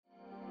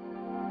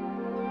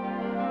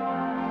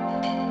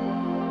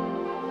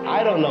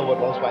I don't know what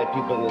most white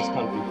people in this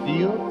country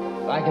feel.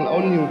 I can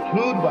only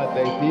include what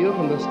they feel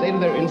from the state of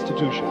their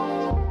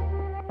institutions.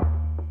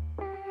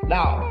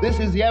 Now, this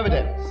is the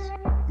evidence.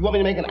 You want me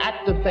to make an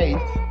act of faith,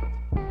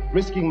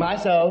 risking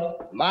myself,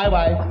 my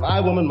wife, my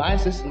woman, my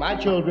sister, my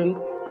children,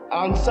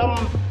 on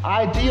some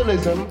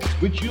idealism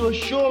which you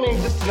assure me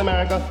exists in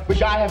America,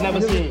 which I have never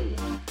seen.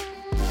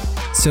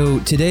 So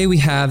today we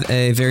have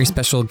a very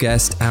special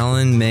guest,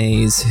 Alan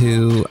Mays,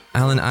 who,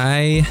 Alan,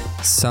 I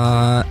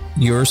saw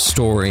your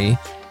story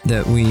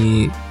that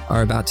we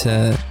are about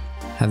to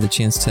have the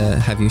chance to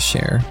have you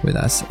share with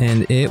us.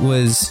 And it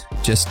was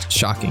just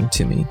shocking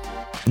to me.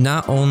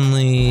 Not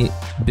only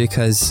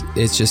because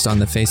it's just on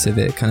the face of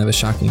it kind of a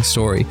shocking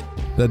story,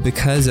 but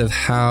because of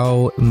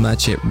how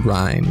much it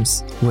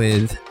rhymes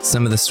with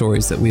some of the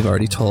stories that we've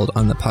already told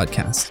on the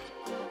podcast.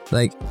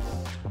 Like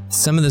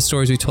some of the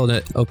stories we told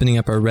at opening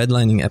up our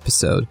redlining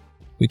episode,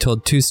 we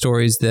told two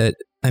stories that,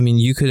 I mean,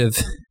 you could have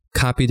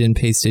copied and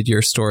pasted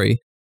your story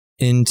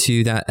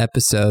into that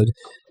episode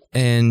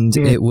and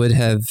it would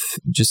have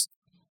just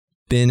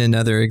been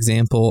another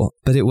example,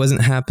 but it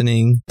wasn't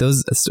happening.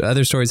 Those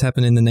other stories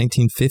happened in the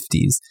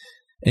 1950s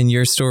and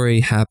your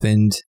story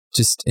happened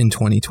just in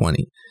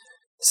 2020.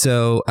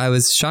 So I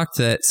was shocked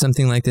that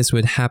something like this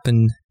would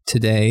happen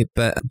today,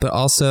 but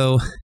also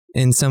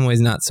in some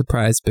ways not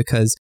surprised,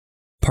 because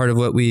part of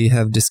what we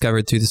have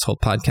discovered through this whole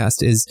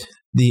podcast is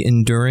the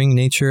enduring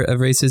nature of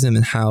racism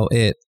and how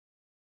it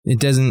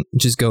doesn't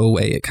just go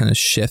away. It kind of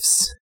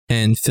shifts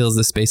and fills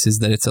the spaces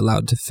that it's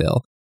allowed to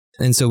fill.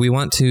 And so we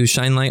want to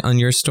shine light on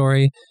your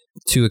story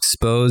to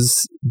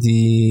expose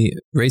the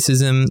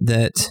racism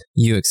that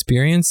you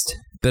experienced,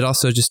 but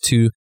also just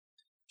to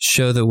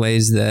show the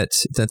ways that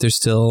there's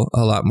still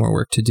a lot more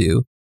work to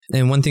do.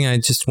 And one thing I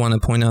just want to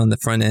point out on the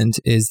front end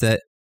is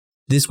that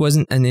this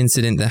wasn't an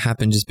incident that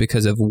happened just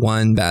because of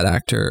one bad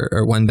actor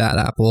or one bad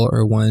apple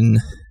or one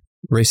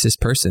racist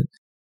person.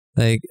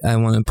 Like, I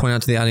want to point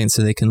out to the audience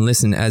so they can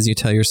listen as you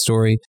tell your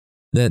story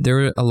that there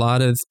were a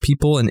lot of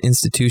people and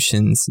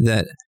institutions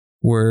that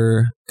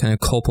were kind of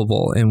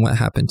culpable in what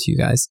happened to you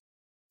guys.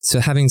 So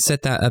having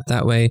set that up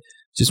that way,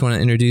 just want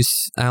to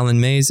introduce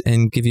Alan Mays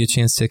and give you a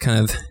chance to kind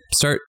of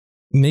start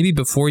maybe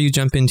before you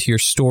jump into your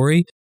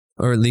story,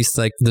 or at least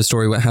like the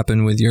story, what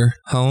happened with your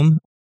home.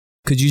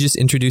 Could you just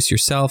introduce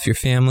yourself, your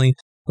family,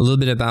 a little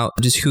bit about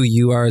just who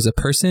you are as a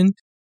person,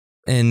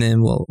 and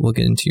then we'll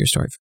get into your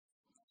story.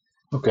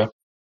 Okay.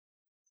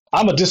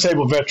 I'm a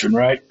disabled veteran,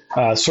 right?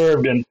 I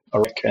served in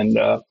Iraq, and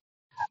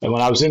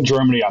when I was in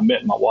Germany, I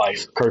met my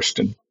wife,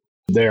 Kirsten,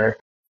 there.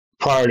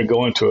 Prior to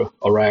going to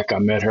Iraq, I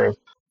met her,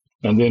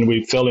 and then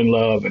we fell in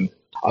love, and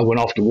I went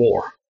off to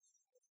war.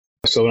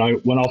 So when I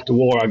went off to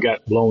war, I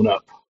got blown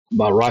up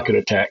by a rocket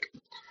attack.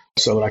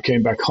 So when I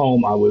came back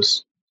home, I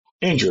was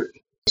injured.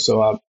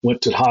 So I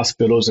went to the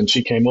hospitals, and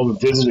she came over,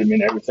 visited me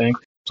and everything.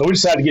 So we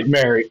decided to get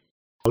married.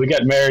 We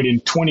got married in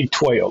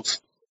 2012,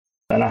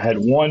 and I had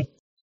one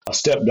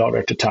stepdaughter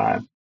at the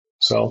time.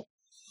 So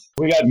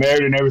we got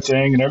married and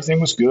everything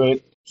was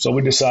good. So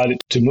we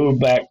decided to move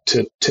back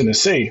to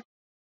Tennessee.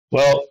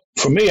 Well,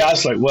 for me, I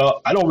was like,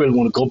 well, I don't really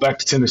want to go back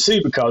to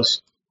Tennessee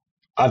because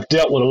I've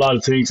dealt with a lot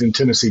of things in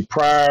Tennessee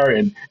prior,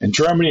 and in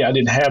Germany, I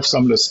didn't have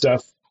some of the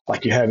stuff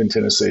like you have in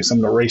Tennessee, some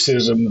of the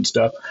racism and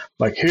stuff.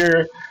 Like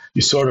here,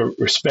 you sort of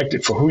respect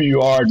it for who you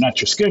are, not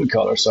your skin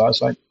color. So I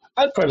was like,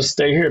 I'd rather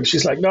stay here. But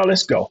she's like, no,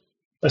 let's go.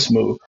 Let's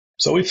move.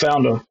 So we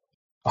found a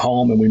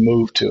home and we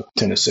moved to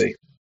Tennessee.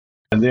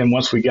 And then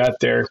once we got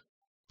there,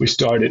 we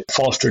started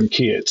fostering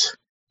kids.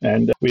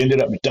 And we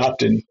ended up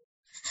adopting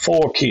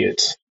 4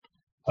 kids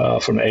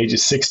from the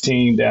ages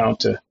 16 down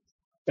to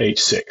age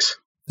 6.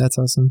 That's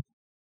awesome.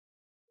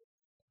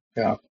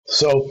 Yeah.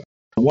 So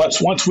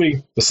once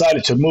we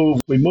decided to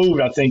move, we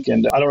moved, I think,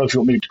 and I don't know if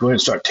you want me to go ahead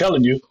and start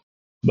telling you,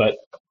 but,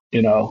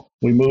 you know,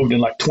 we moved in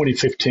like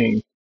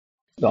 2015.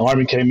 The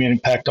Army came in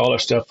and packed all our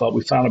stuff up.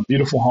 We found a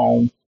beautiful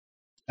home.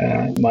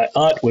 My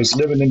aunt was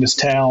living in this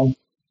town,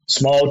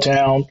 small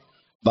town,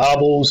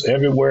 Bibles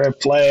everywhere,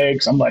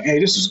 flags. I'm like, hey,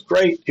 this is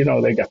great. You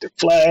know, they got their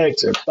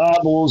flags, their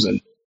Bibles,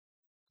 and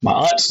my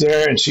aunt's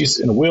there, and she's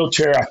in a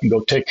wheelchair. I can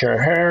go take care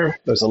of her.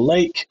 There's a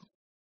lake,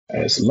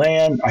 there's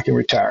land. I can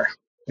retire.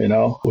 You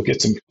know, we'll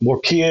get some more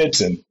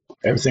kids and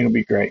everything will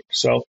be great.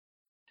 So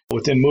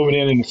within moving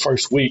in the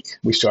first week,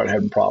 we started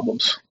having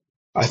problems.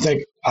 I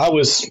think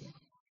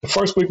the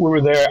first week we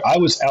were there, I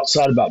was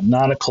outside about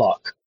 9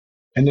 o'clock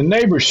and the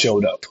neighbors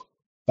showed up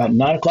about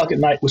 9 o'clock at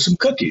night with some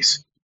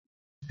cookies.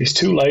 These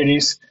 2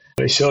 ladies,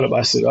 they showed up.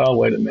 I said, oh,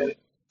 wait a minute.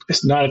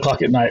 It's 9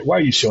 o'clock at night. Why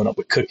are you showing up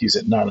with cookies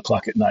at 9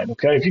 o'clock at night?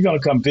 Okay. If you're going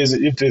to come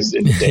visit, you visit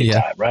in the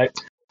daytime, right?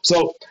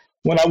 So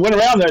when I went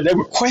around there, they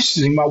were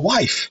questioning my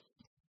wife.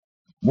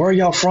 Where are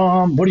y'all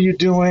from? What are you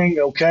doing?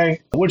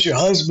 Okay. What does your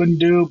husband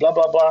do? Blah,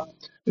 blah, blah.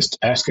 Just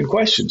asking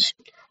questions.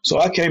 So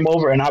I came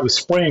over and I was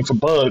spraying for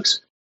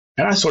bugs.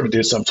 And I sort of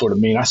did some sort of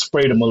mean. I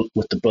sprayed them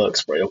with the bug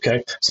spray.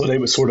 Okay. So they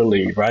would sort of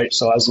leave, right?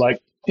 So I was like,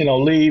 you know,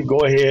 leave, go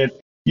ahead.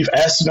 You've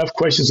asked enough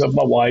questions of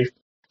my wife.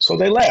 So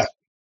they left.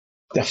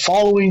 The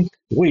following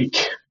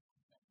week,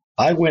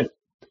 I went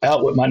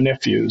out with my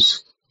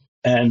nephews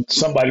and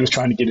somebody was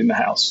trying to get in the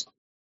house.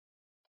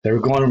 They were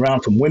going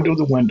around from window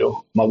to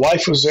window. My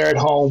wife was there at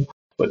home,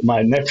 but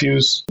my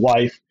nephew's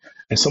wife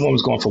and someone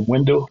was going from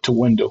window to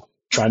window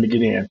trying to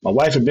get in. My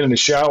wife had been in the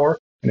shower,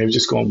 and they were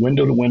just going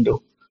window to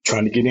window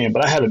trying to get in.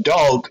 But I had a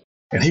dog,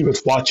 and he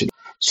was watching.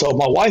 So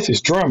my wife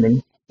is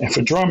German, and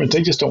for Germans,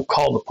 they just don't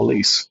call the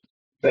police.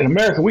 In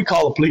America, we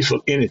call the police for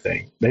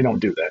anything. They don't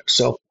do that.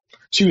 So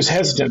she was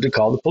hesitant to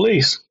call the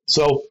police.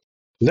 So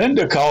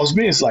Linda calls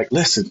me. It's like,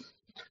 listen,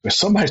 there's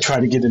somebody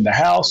trying to get in the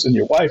house, and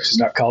your wife is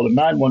not calling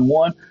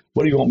 911.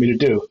 What do you want me to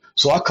do?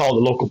 So I called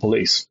the local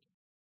police.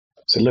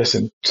 I said,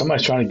 listen,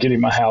 somebody's trying to get in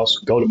my house.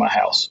 Go to my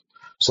house.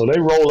 So they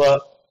roll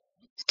up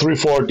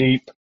 3-4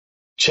 deep,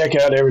 check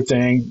out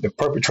everything. The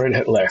perpetrator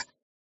had left.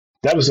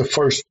 That was the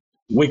first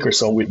week or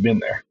so we'd been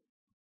there.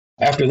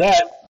 After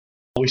that,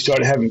 we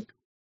started having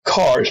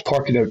cars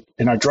parking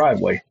in our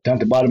driveway down at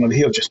the bottom of the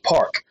hill, just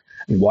park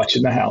and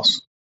watching the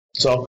house.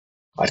 So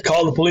I'd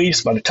call the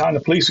police. By the time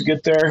the police would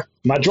get there,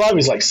 my driveway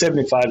is like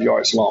 75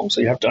 yards long.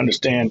 So you have to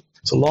understand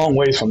it's a long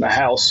ways from the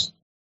house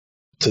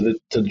to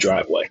the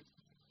driveway.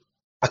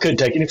 I couldn't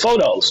take any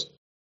photos.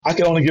 I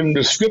could only give them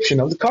the description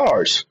of the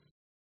cars.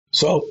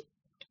 So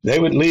they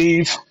would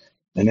leave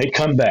and they'd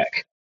come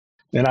back.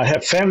 Then I'd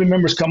have family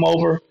members come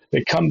over.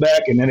 They'd come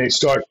back and then they'd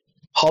start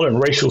hollering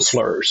racial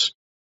slurs.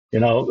 You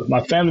know,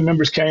 my family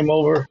members came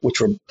over, which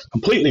were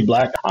completely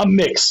black. I'm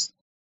mixed.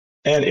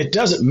 And it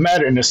doesn't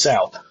matter in the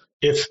South.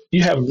 If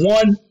you have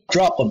one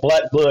drop of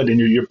black blood in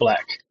you, you're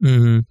black.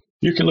 Mm-hmm.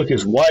 You can look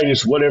as white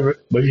as whatever,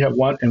 but you have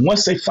one. And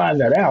once they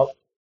find that out,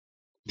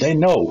 they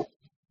know.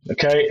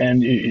 Okay.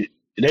 And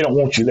they don't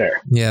want you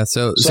there. Yeah.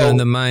 So in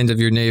the mind of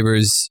your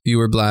neighbors, you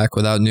were black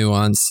without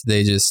nuance.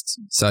 They just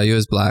saw you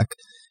as black,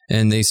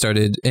 and they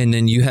started. And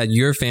then you had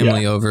your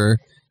family over,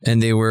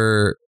 and they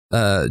were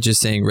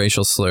just saying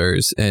racial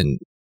slurs, and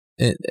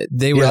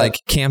they were like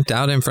camped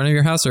out in front of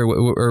your house,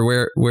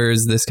 or where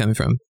is this coming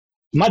from?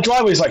 My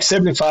driveway is like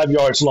 75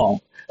 yards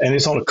long, and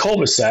it's on a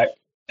cul-de-sac,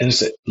 and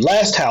it's the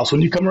last house.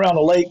 When you come around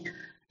the lake,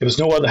 there was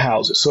no other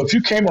houses. So if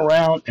you came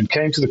around and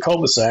came to the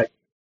cul-de-sac,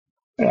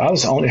 I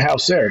was the only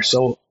house there.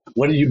 So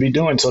what would you be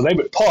doing? So they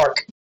would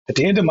park at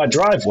the end of my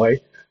driveway,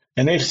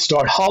 and they'd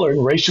start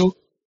hollering racial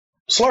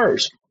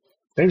slurs.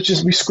 They would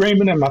just be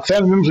screaming, and my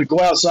family members would go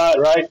outside,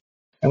 right?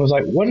 And was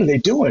like, what are they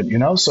doing? You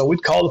know, so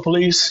we'd call the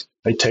police.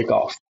 They'd take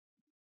off.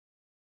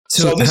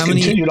 So this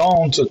continued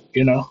on to,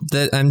 you know.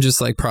 That I'm just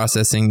like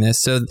processing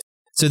this. So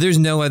there's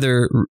no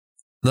other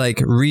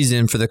like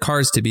reason for the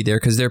cars to be there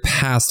because they're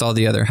past all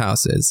the other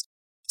houses.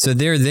 So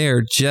they're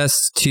there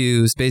just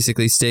to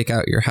basically stake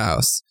out your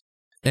house.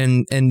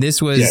 And this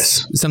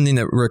was something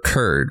that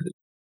recurred.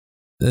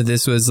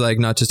 This was like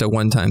not just a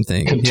one-time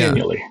thing.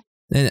 Continually.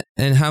 Yeah.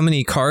 And how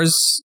many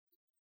cars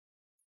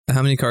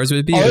would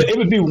it be? It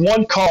would be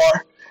one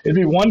car. It'd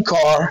be one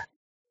car,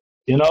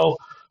 you know.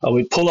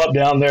 We'd pull up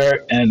down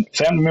there, and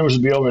family members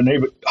would be over, and they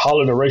would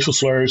holler the racial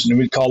slurs, and then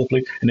we'd call the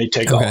police, and they'd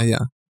take off.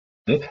 Yeah.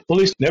 The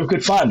police never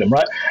could find them,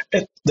 right?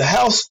 At the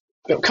house,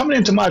 coming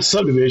into my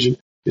subdivision,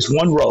 is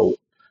one road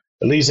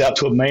that leads out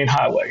to a main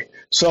highway.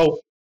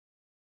 So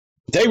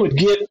they would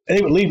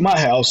leave my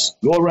house,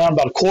 go around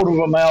about a quarter of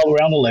a mile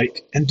around the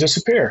lake, and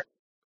disappear.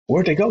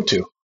 Where'd they go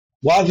to?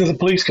 Why the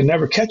police can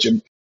never catch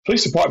them?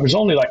 Police department is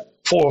only like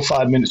 4 or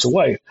 5 minutes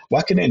away.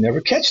 Why can they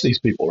never catch these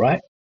people,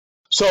 right?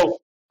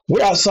 So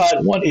we're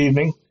outside one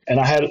evening, and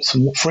I had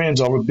some friends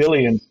over.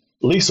 Billy and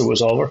Lisa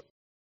was over.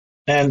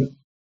 And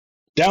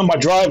down my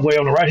driveway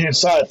on the right-hand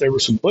side, there were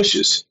some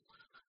bushes.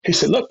 He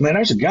said, look, man,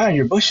 there's a guy in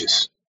your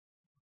bushes.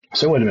 I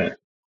said, wait a minute.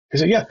 He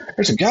said, yeah,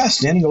 there's a guy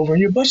standing over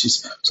in your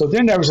bushes. So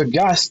then there was a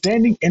guy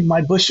standing in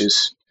my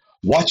bushes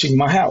watching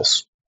my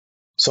house.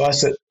 So I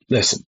said,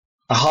 listen,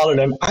 I hollered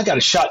at him, I got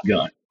a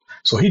shotgun.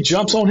 So he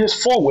jumps on his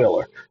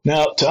four-wheeler.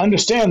 Now, to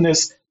understand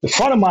this, the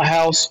front of my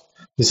house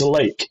is a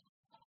lake.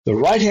 The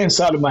right-hand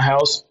side of my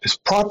house is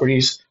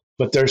properties,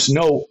 but there's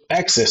no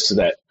access to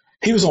that.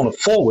 He was on a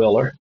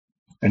four-wheeler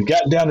and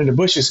got down in the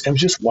bushes and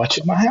was just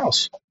watching my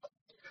house.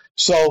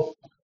 So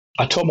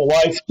I told my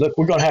wife, look,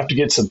 we're going to have to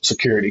get some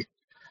security.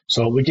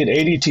 So we get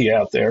ADT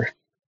out there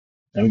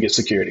and we get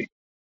security.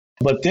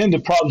 But then the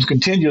problems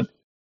continued.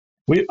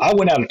 I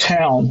went out of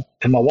town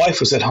and my wife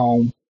was at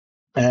home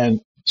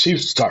and she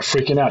started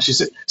freaking out. She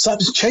said,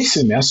 something's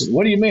chasing me. I said,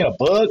 what do you mean, a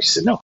bug? She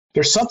said, no,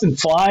 there's something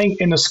flying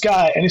in the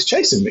sky and it's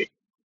chasing me.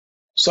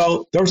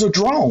 So there was a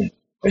drone.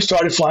 They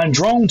started flying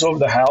drones over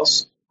the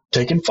house,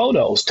 taking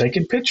photos,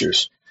 taking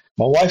pictures.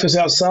 My wife was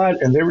outside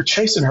and they were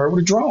chasing her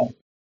with a drone.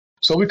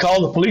 So we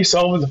called the police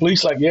over. The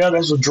police like, yeah,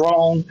 there's a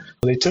drone.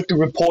 They took the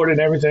report and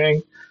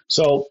everything.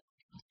 So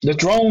the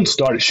drones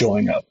started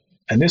showing up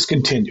and this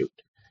continued.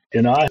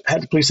 You know, I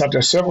had the police out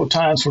there several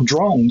times for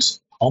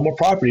drones on my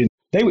property.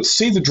 They would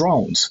see the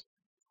drones,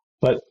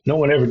 but no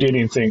one ever did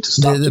anything to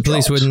stop the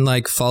police drones. Wouldn't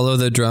like follow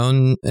the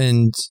drone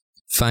and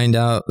find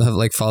out,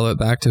 like follow it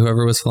back to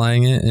whoever was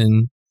flying it.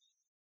 And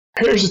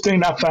here's the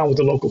thing I found with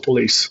the local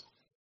police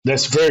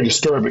that's very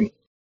disturbing.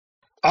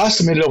 I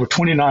submitted over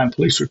 29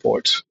 police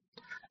reports,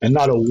 and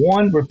not a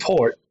one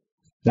report,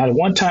 not a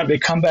one time they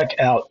come back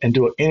out and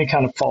do any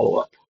kind of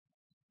follow-up.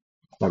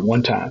 like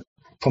one time,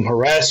 from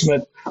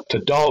harassment to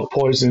dog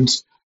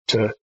poisons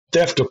to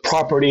theft of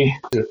property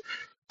to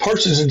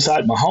persons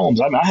inside my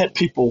homes. I mean, I had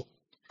people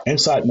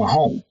inside my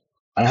home.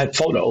 I had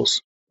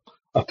photos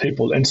of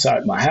people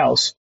inside my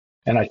house,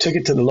 and I took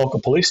it to the local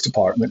police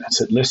department. I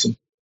said, listen,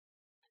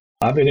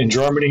 I've been in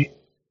Germany.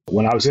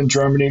 When I was in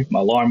Germany, my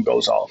alarm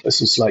goes off.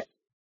 This is like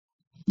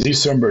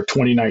December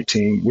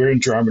 2019. We're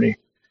in Germany.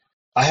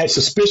 I had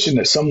suspicion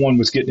that someone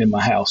was getting in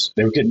my house.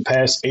 They were getting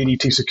past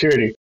ADT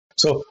security.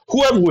 So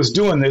whoever was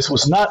doing this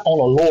was not on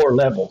a lower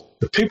level.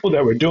 The people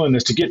that were doing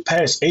this to get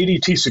past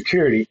ADT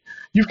security,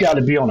 you've got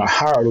to be on a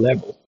higher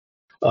level.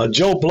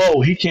 Joe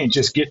Blow, he can't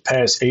just get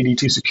past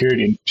ADT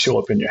security and show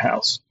up in your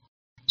house.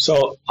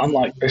 So I'm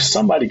like, there's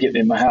somebody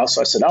getting in my house.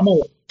 So I said, I'm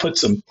going to put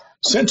some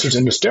sensors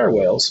in the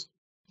stairwells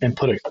and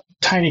put a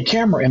tiny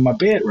camera in my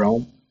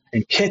bedroom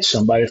and catch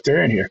somebody if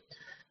they're in here.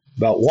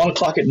 About 1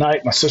 o'clock at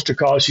night, my sister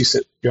called. She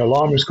said, your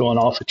alarm is going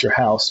off at your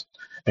house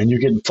and you're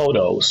getting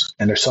photos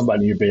and there's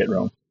somebody in your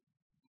bedroom.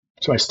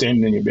 Somebody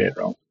standing in your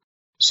bedroom.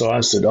 So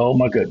I said, oh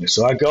my goodness.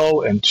 So I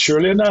go, and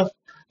surely enough,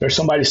 there's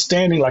somebody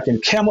standing like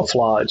in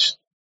camouflage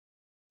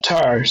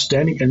attire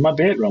standing in my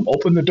bedroom.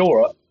 Open the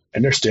door up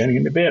and they're standing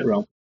in the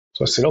bedroom.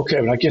 So I said, okay,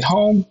 when I get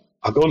home,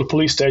 I'll go to the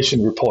police station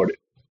and report it.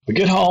 We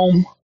get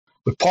home,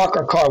 we park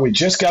our car. We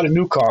just got a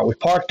new car. We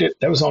parked it.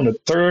 That was on the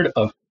 3rd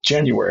of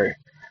January.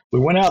 We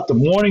went out the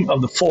morning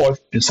of the 4th,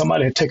 and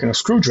somebody had taken a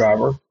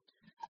screwdriver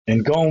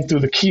and gone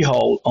through the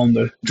keyhole on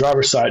the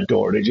driver's side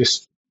door. They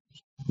just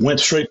went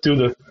straight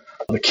through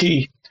the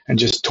key and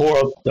just tore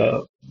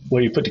up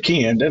where you put the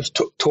key in. That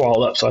tore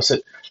all up. So I said,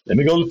 let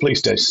me go to the police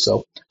station.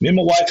 So me and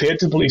my wife head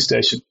to the police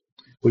station.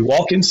 We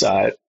walk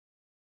inside.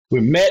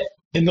 We met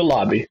in the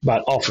lobby by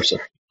an officer.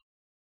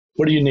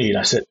 What do you need?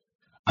 I said,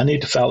 I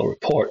need to file a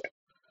report.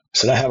 I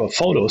said, I have a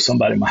photo of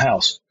somebody in my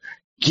house.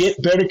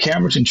 Get better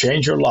cameras and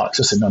change your locks.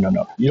 I said, no,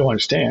 you don't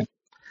understand.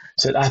 I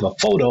said, I have a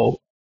photo.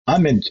 I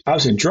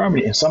was in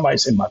Germany and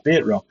somebody's in my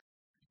bedroom.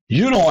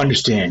 You don't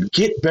understand.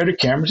 Get better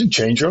cameras and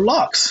change your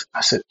locks. I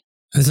said,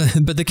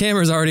 but the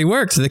cameras already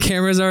worked. The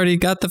cameras already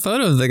got the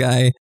photo of the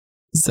guy.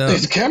 So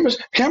the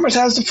cameras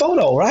has the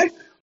photo, right?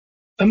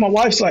 And my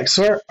wife's like,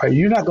 sir, are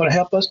you not going to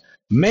help us?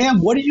 Ma'am,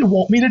 what do you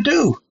want me to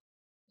do?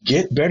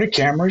 Get better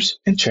cameras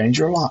and change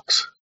your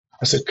locks.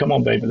 I said, come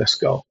on, baby, let's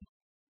go.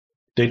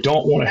 They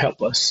don't want to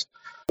help us.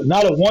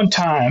 Not at one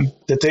time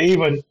that they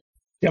even,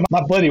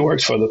 my buddy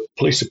works for the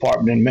police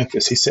department in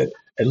Memphis. He said,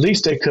 at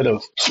least they could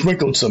have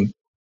sprinkled some,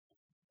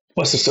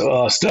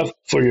 stuff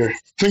for your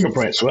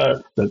fingerprints, right?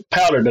 The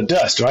powder, the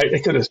dust, right? They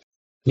could have at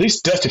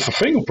least dusted for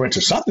fingerprints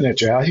or something at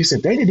your house. He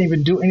said, they didn't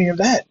even do any of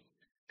that.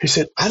 He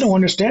said, I don't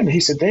understand it. He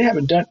said, they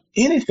haven't done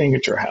anything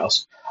at your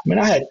house. I mean,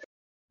 I had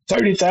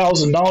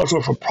 $30,000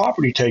 worth of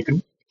property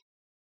taken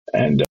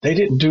and they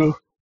didn't do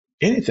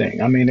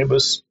anything. I mean, it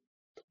was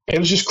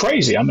just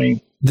crazy. I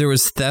mean, there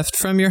was theft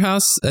from your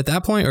house at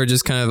that point, or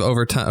just kind of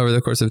over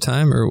the course of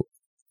time? Or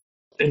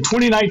in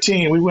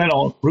 2019, we went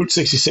on Route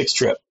 66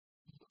 trip.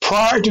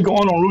 Prior to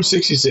going on Route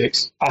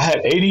 66, I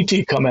had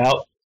ADT come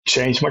out,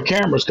 change my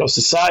cameras because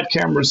the side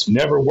cameras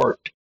never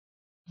worked.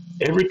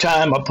 Every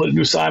time I put a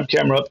new side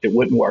camera up, it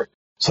wouldn't work.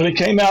 So they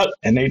came out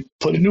and they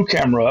put a new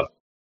camera up.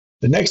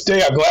 The next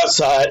day I go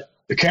outside,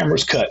 the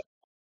camera's cut.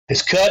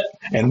 It's cut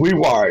and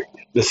rewired.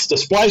 The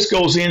splice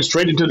goes in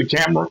straight into the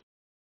camera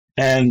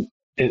and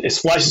it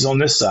splices on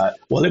this side.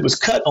 Well, it was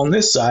cut on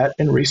this side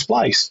and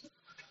respliced.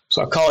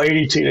 So I called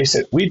ADT. They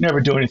said, we'd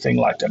never do anything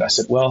like that. I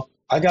said, well,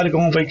 I got to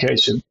go on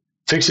vacation.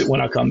 Fix it when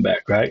I come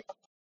back, right?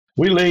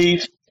 We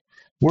leave.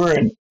 We're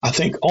in, I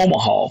think,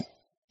 Omaha.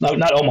 No,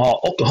 not Omaha,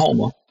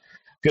 Oklahoma.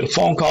 Get a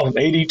phone call from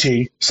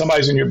ADT.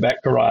 Somebody's in your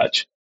back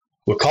garage.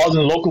 We're calling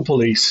the local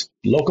police.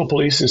 Local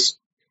police is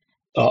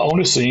on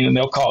the scene, and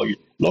they'll call you.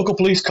 Local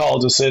police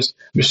calls and says,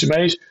 Mr.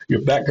 Mays,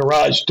 your back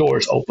garage door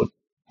is open.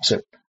 I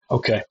said,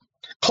 okay,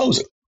 close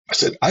it. I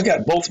said, I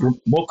got both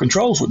remote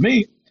controls with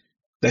me.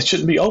 That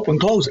shouldn't be open.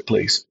 Close it,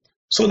 please.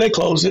 So they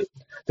close it.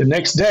 The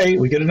next day,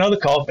 we get another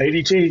call from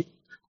ADT.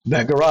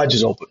 That garage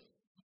is open.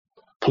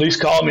 Police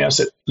called me. I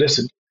said,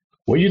 listen,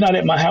 were you not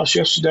at my house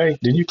yesterday?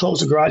 Didn't you close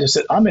the garage? I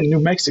said, I'm in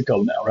New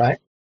Mexico now, right?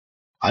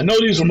 I know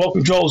these remote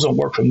controls don't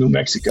work from New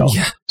Mexico.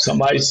 Yeah.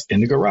 Somebody's in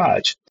the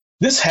garage.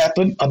 This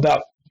happened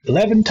about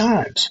 11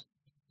 times.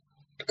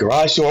 The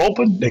garage door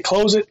open, they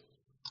close it,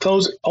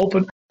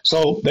 open.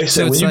 So they said,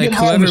 so it's when you like get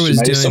home,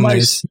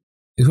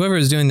 whoever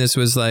was doing this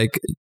was like,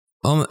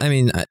 I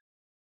mean,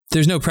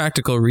 there's no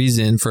practical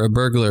reason for a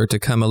burglar to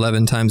come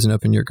 11 times and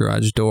open your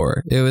garage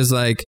door. It was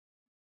like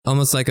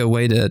almost like a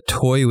way to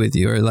toy with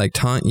you or like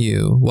taunt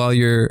you while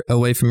you're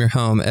away from your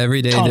home.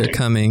 Every day they're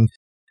coming,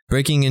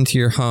 breaking into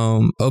your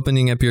home,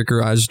 opening up your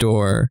garage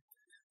door.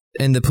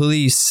 And the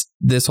police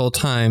this whole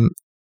time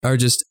are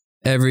just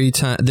every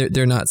time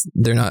they're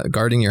not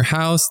guarding your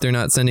house. They're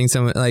not sending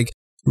someone like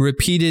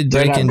repeated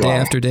break-in day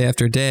after day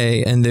after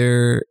day. And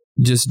they're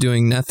just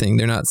doing nothing.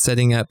 They're not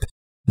setting up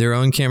their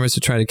own cameras to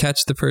try to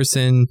catch the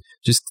person.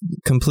 Just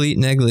complete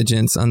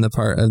negligence on the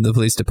part of the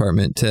police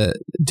department to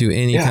do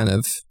any kind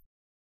of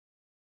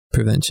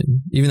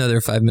prevention, even though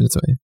they're 5 minutes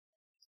away.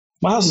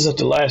 My house is at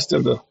the last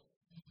of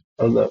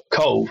the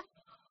cove.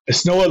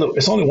 It's no other.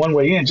 It's only one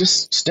way in.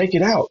 Just stake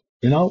it out.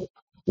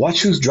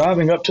 Watch who's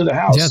driving up to the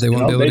house. Yeah, they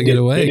won't be able to get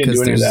away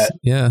because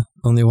there's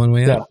only one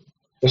way out.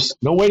 There's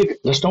no way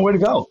to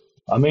go.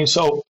 I mean,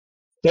 so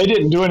they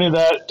didn't do any of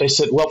that. They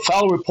said, well,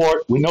 file a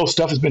report. We know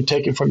stuff has been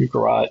taken from your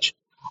garage.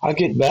 I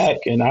get back,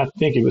 and I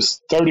think it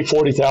was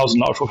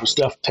 $30,000-$40,000 worth of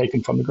stuff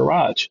taken from the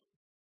garage.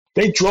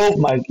 They drove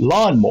my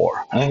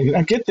lawnmower.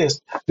 And get this.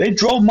 They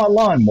drove my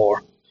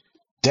lawnmower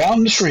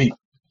down the street,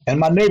 and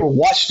my neighbor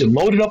watched them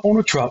load it up on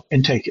a truck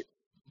and take it.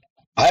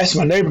 I asked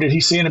my neighbor, did he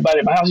see anybody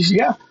at my house? He said,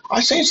 yeah,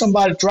 I seen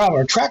somebody driving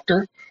a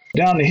tractor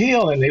down the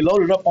hill, and they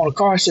loaded up on a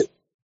car. I said,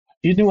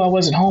 you knew I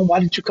wasn't home. Why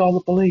didn't you call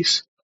the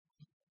police?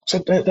 I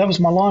said, that was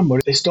my lawnmower.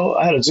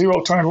 I had a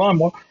zero-turn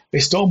lawnmower. They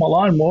stole my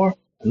lawnmower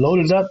and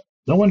loaded it up.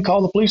 No one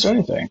called the police or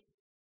anything.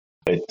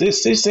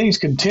 These things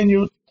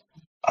continue.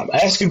 I'm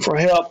asking for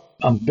help.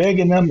 I'm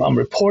begging them. I'm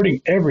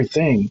reporting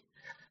everything.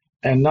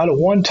 And not at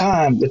one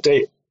time that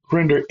they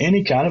render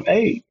any kind of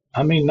aid.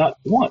 I mean, not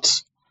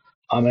once.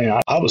 I mean,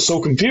 I was so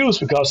confused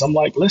because I'm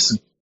like, listen,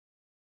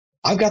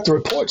 I've got the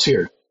reports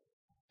here.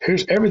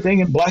 Here's everything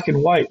in black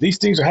and white. These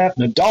things are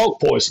happening.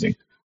 Dog poisoning.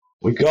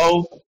 We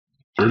go,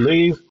 we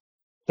leave.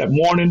 That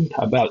morning,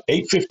 about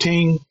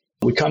 8:15,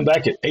 we come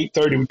back at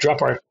 8:30. We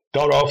drop our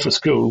daughter off at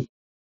school.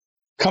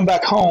 Come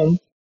back home.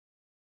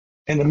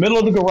 In the middle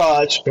of the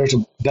garage, there's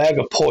a bag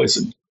of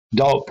poison,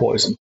 dog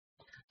poison,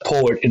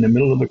 poured in the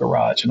middle of the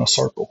garage in a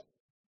circle.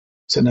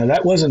 So now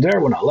that wasn't there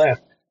when I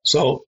left.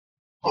 So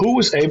who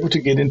was able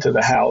to get into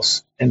the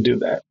house and do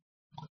that?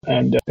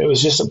 And it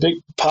was just a big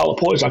pile of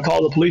poison. I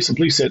called the police, and the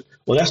police said,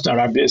 well, that's not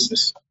our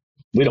business.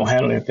 We don't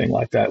handle anything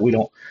like that. We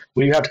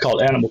have to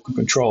call animal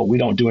control. We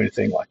don't do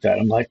anything like that.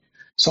 I'm like,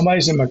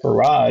 somebody's in my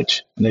garage,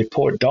 and they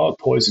poured dog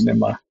poison in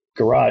my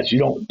garage. You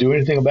don't do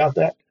anything about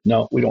that?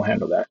 No, we don't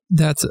handle that.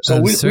 That's so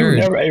absurd. We were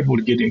never able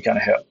to get any kind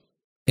of help.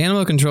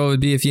 Animal control would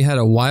be if you had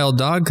a wild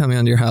dog coming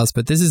onto your house,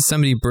 but this is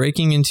somebody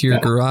breaking into your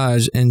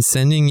garage and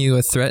sending you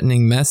a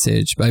threatening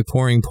message by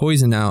pouring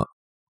poison out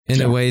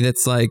in a way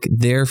that's like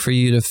there for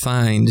you to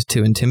find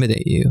to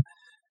intimidate you.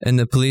 And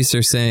the police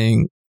are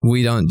saying,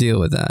 we don't deal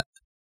with that.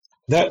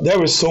 There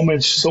was so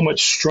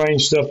much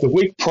strange stuff. The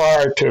week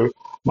prior to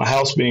my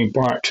house being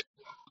burnt,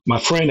 my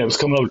friend that was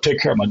coming over to take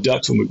care of my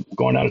ducks when we were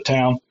going out of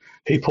town,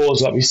 he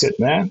pulls up. He said,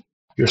 man,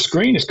 your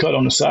screen is cut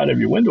on the side of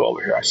your window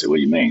over here. I said, what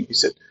do you mean? He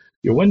said,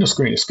 your window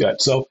screen is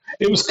cut. So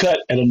it was cut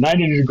at a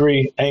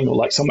 90-degree angle,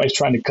 like somebody's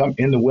trying to come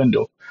in the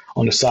window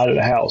on the side of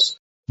the house.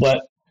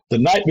 But the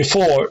night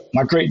before,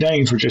 my Great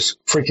Danes were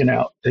just freaking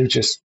out. They were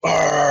just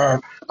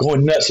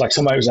going nuts like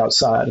somebody was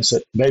outside. I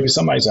said, baby,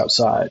 somebody's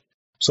outside.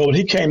 So when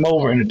he came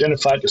over and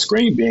identified the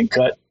screen being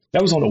cut,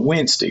 that was on a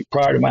Wednesday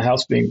prior to my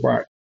house being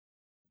burnt.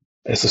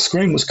 As the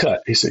screen was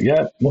cut, he said,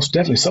 yeah, most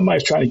definitely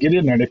somebody's trying to get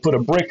in there. And they put a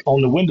brick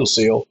on the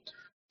windowsill,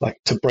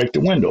 like to break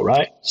the window,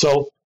 right?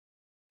 So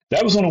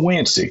that was on a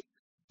Wednesday.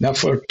 Now,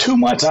 for 2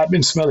 months, I've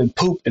been smelling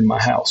poop in my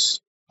house.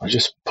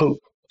 Just poop,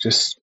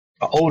 just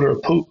an odor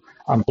of poop.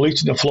 I'm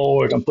bleaching the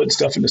floors. I'm putting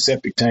stuff in the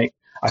septic tank.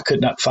 I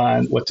could not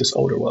find what this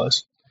odor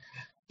was.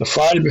 The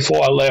Friday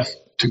before I left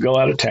to go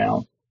out of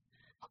town,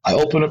 I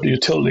open up the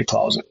utility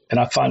closet, and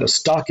I find a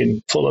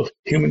stocking full of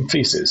human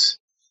feces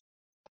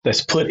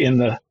that's put in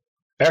the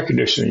air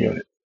conditioning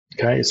unit.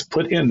 Okay, it's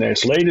put in there.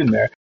 It's laid in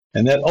there,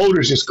 and that odor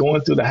is just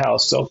going through the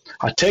house. So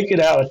I take it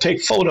out. I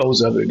take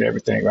photos of it and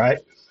everything, right?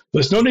 But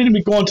there's no need to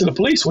be going to the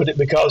police with it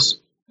because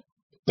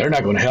they're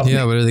not going to help me.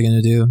 Yeah, what are they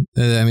going to do?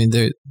 I mean,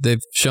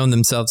 they've shown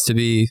themselves to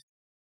be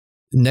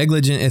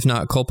negligent, if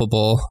not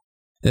culpable,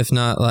 if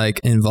not like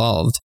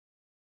involved.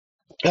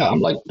 Yeah, I'm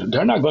like,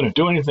 they're not going to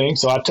do anything.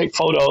 So I take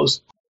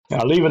photos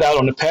and I leave it out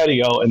on the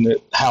patio, and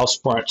the house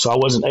burnt. So I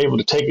wasn't able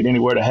to take it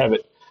anywhere to have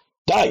it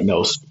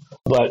diagnosed.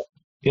 But,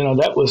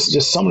 that was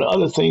just some of the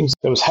other things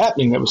that was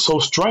happening that was so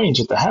strange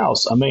at the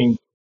house. I mean,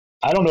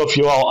 I don't know if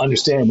you all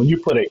understand when you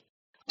put a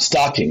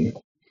stocking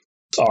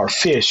or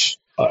fish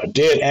or a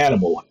dead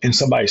animal in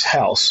somebody's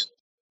house,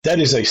 that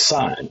is a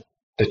sign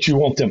that you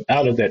want them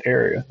out of that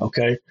area,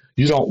 okay?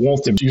 You don't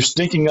want them. You're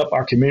stinking up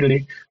our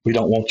community. We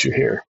don't want you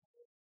here.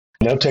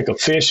 They'll take a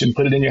fish and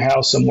put it in your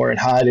house somewhere and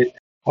hide it,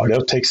 or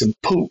they'll take some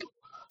poop.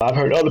 I've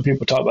heard other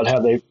people talk about how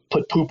they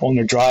put poop on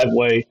their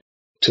driveway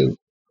to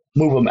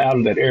move them out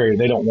of that area.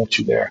 They don't want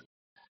you there.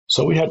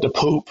 So we had to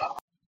poop,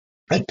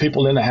 had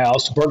people in the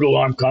house, burglar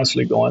alarm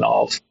constantly going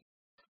off.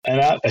 And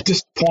at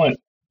this point,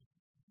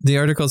 the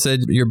article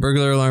said your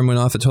burglar alarm went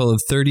off a total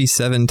of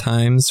 37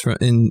 times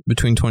in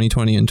between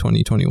 2020 and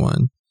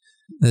 2021.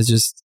 That's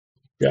just,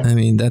 I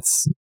mean,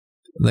 that's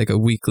like a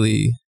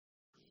weekly.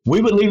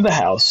 We would leave the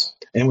house,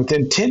 and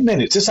within 10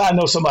 minutes, this is how I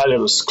know somebody that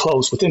was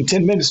close. Within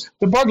 10 minutes,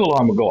 the burglar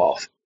alarm would go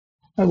off.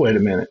 Now, wait a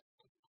minute.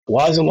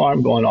 Why is the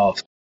alarm going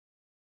off?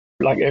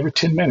 Like every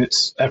 10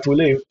 minutes after we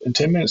leave, in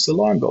 10 minutes, the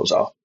alarm goes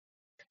off.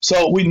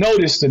 So we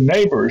noticed the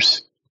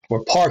neighbors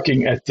were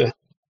parking at the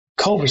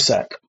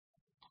cul-de-sac.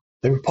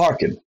 They were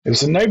parking. It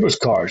was the neighbors'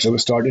 cars that were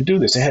starting to do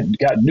this. They had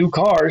got new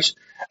cars,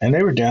 and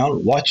they were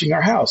down watching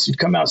our house. You'd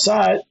come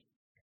outside,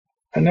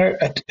 and they're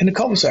in the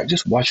cul-de-sac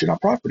just watching our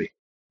property.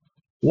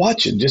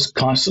 watching, just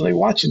constantly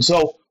watching.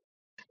 So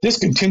this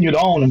continued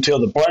on until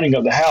the burning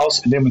of the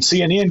house. And then when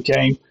CNN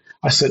came,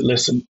 I said,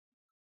 listen,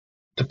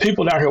 the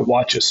people down here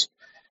watch us.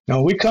 Now,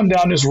 when we come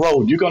down this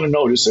road, you're going to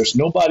notice there's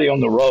nobody on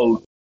the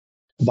road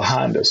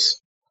behind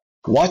us.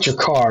 Watch a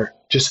car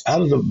just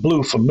out of the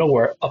blue from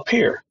nowhere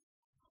appear.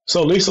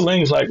 So Lisa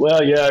Ling's like,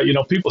 well, yeah,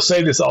 people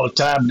say this all the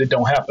time, but it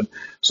don't happen.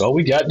 So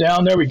we got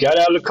down there, we got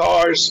out of the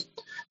cars,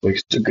 we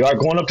got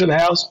going up to the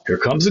house. Here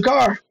comes the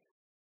car,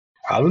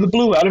 out of the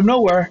blue, out of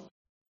nowhere.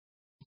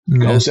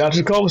 Goes down to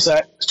the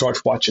cul-de-sac,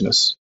 starts watching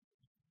us.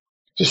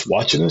 Just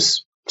watching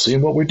us,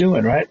 seeing what we're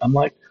doing, right? I'm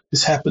like,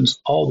 this happens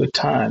all the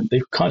time.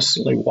 They've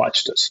constantly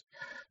watched us.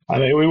 I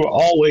mean, we were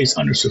always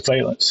under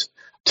surveillance.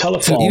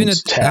 Telephones so even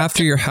tapped.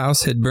 After your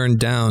house had burned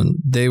down,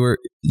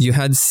 you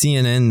had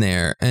CNN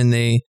there, and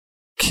they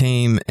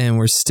came and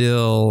were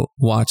still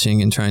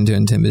watching and trying to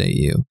intimidate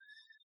you.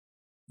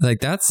 Like,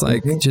 that's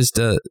like just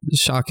a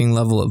shocking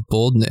level of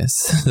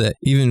boldness that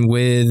even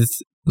with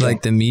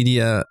like the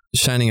media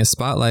shining a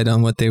spotlight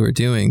on what they were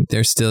doing,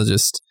 they're still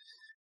just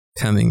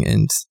coming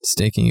and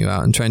staking you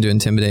out and trying to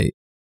intimidate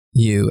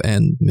you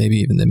and maybe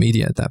even the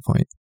media at that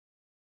point.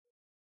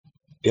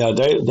 Yeah,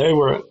 they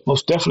were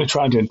most definitely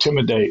trying to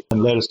intimidate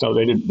and let us know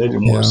they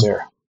didn't want us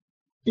there.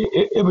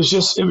 It was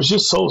just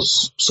so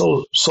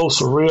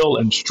surreal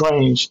and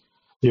strange,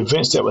 the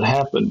events that would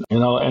happen,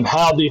 and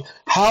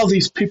how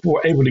these people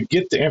were able to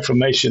get the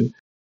information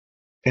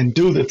and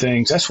do the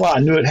things. That's why I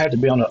knew it had to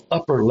be on an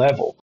upper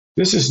level.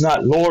 This is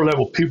not lower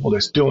level people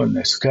that's doing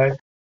this, okay?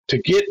 To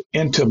get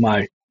into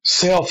my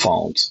cell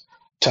phones,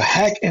 to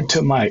hack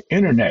into my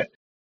internet.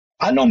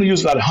 I normally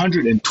use about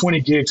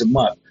 120 gigs a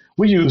month.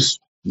 We use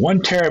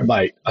 1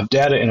 terabyte of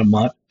data in a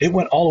month. It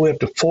went all the way up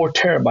to 4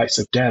 terabytes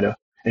of data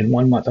in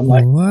 1 month. I'm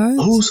like, what?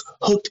 Who's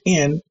hooked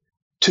in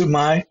to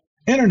my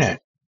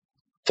internet?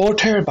 4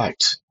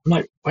 terabytes. I'm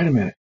like, wait a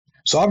minute.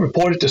 So I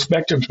reported to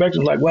Spectrum.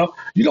 Spectrum's like, well,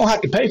 you don't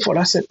have to pay for it.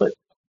 I said, but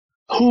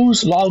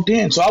who's logged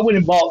in? So I went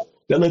and bought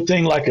that little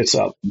thing like it's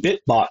a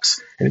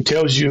BitBox, and it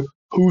tells you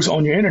who's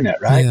on your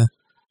internet, right? Yeah.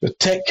 The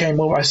tech came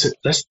over. I said,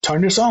 let's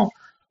turn this on.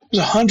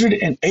 There's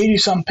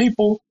 180-some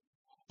people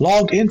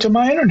logged into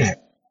my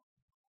internet.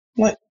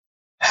 What?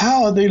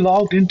 How are they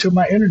logged into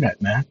my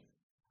internet, man?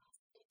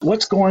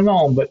 What's going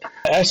on? But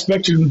I asked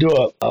Spectrum to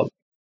do a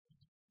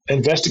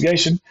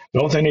investigation.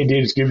 The only thing they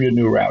did is give you a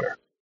new router.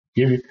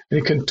 And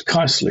it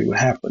constantly would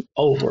happen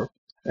over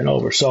and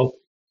over. So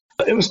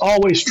it was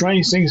always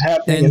strange things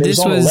happening. And this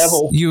it was on a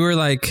level. You were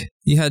like,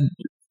 you had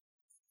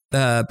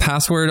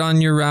password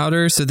on your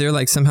router, so they're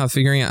like somehow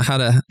figuring out how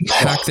to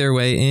hack their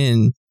way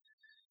in.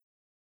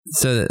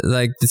 So that,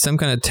 like, some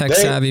kind of tech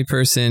savvy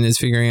person is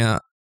figuring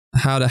out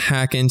how to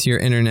hack into your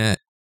internet,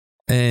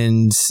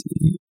 and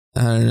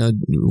I don't know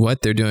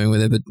what they're doing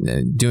with it,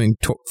 but doing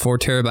 4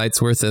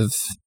 terabytes worth of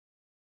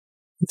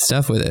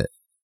stuff with it.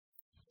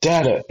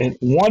 Data in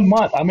 1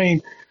 month. I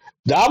mean,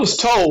 I was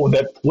told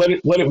that what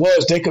it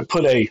was, they could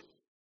put a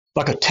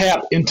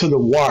tap into the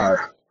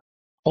wire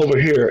over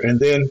here,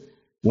 and then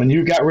when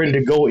you got ready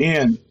to go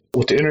in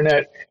with the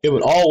internet, they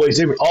would always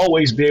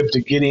be able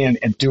to get in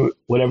and do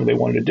whatever they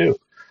wanted to do.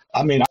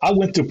 I mean, I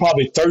went through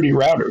probably 30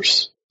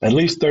 routers, at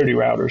least 30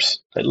 routers,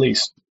 at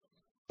least.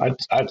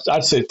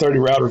 I'd say 30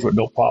 routers with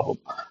no problem.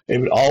 They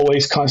would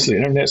always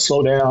constantly, internet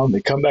slow down,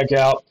 they come back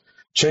out,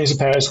 change the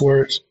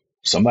passwords,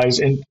 somebody's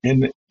in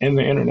the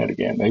internet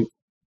again. They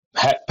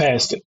hacked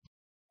past it.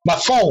 My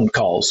phone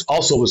calls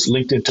also was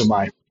linked into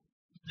my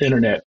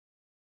internet.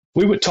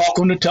 We would talk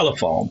on the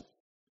telephone.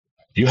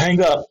 You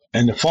hang up,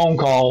 and the phone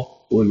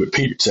call would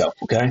repeat itself,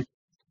 okay?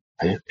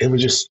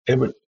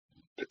 The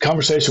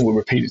conversation would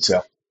repeat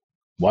itself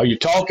while you're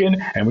talking,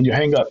 and when you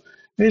hang up,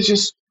 it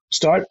just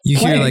start You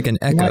playing. hear like an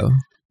echo.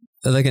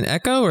 Like an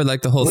echo, or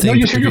like the whole thing? No,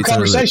 you hear your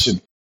conversation.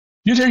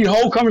 You hear your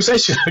whole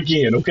conversation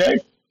again, okay?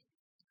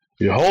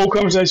 Your whole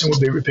conversation would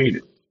be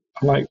repeated.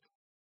 I'm like,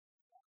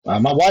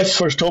 my wife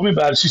first told me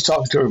about it. She's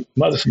talking to her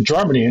mother from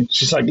Germany, and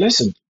she's like,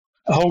 listen,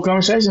 the whole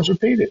conversation is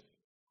repeated.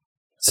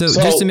 So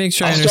just to make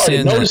sure I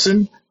understand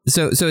noticing.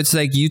 So it's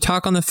like you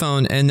talk on the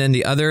phone, and then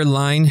the other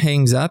line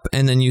hangs up,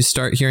 and then you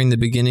start hearing the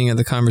beginning of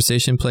the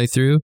conversation play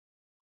through?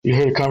 You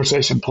hear the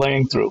conversation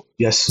playing through,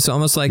 yes. So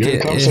almost like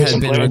it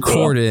had been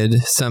recorded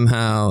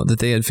somehow, that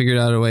they had figured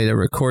out a way to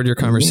record your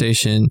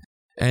conversation,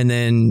 and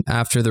then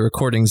after the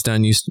recording's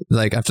done,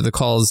 after the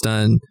call's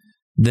done,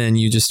 then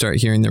you just start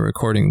hearing the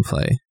recording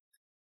play.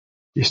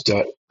 You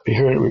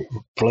hear it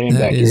playing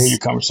back, you hear your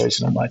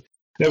conversation. I'm like,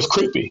 it was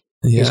creepy.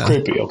 Yeah. It was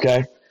creepy,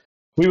 okay?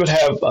 We would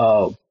have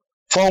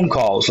phone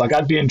calls, like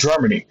I'd be in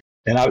Germany,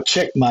 and I would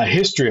check my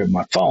history of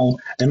my phone,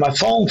 and my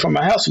phone from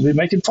my house would be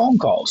making phone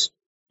calls.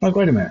 I'm like,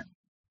 wait a minute.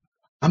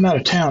 I'm out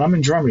of town. I'm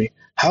in Germany.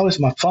 How is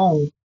my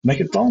phone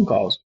making phone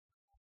calls?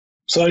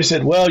 So they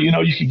said, well, you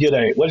could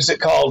get what is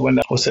it called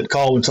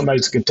when somebody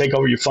can take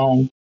over your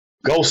phone?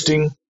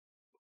 Ghosting.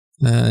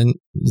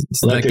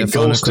 It's like the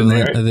phone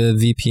equivalent of a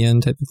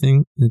VPN type of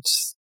thing.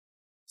 It's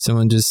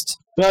someone just...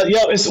 Well,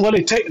 yeah, it's what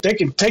they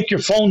can take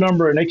your phone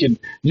number and they can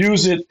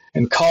use it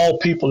and call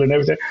people and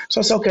everything.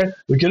 So I said, okay,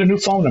 we get a new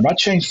phone number. I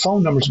changed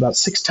phone numbers about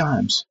 6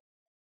 times.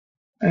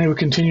 and they would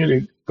continue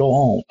to go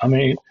home. I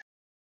mean,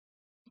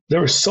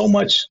 there was so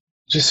much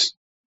just.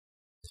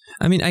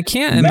 I mean, I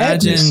can't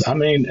madness.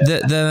 imagine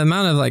the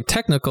amount of like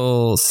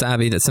technical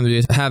savvy that somebody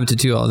would have to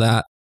do all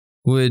that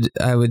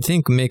I would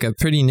think make a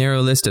pretty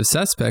narrow list of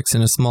suspects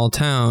in a small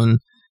town.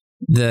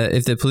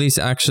 If the police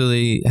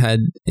actually had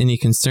any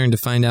concern to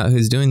find out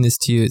who's doing this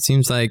to you, it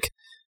seems like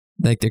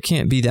there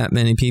can't be that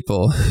many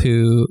people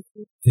who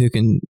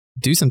can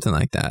do something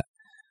like that.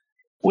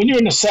 When you're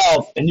in the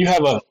South and you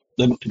have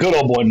the Good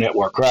Old Boy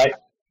Network, right?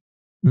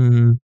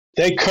 Mm-hmm.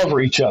 They cover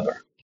each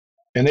other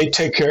and they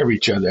take care of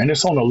each other, and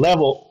it's on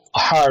a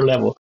higher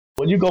level.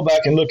 When you go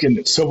back and look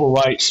at civil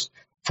rights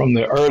from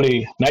the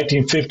early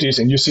 1950s,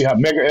 and you see how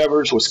Medgar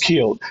Evers was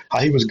killed, how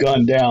he was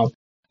gunned down,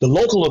 the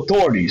local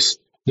authorities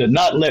did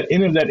not let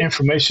any of that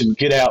information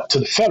get out to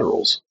the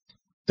federals.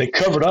 They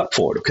covered up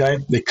for it, okay?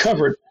 They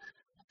covered,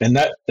 and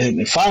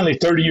finally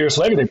 30 years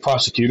later they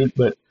prosecuted,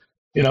 but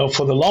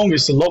for the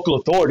longest, the local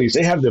authorities,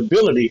 they have the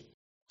ability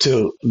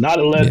to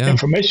not let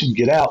information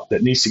get out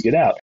that needs to get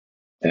out.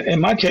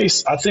 In my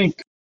case, I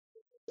think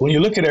when you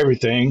look at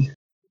everything,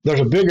 there's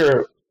a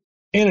bigger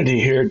entity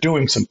here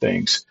doing some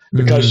things,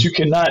 because you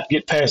cannot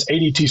get past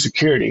ADT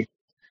security.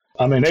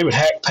 I mean, they would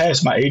hack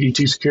past my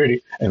ADT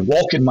security and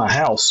walk in my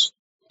house,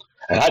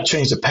 and I'd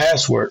change the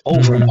password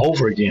over and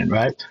over again,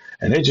 right?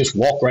 And they just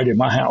walk right in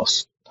my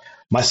house.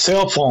 My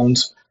cell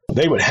phones,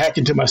 they would hack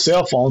into my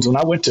cell phones. When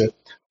I went to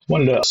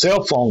one of the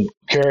cell phone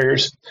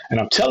carriers and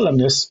I'm telling them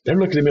this, they're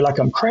looking at me like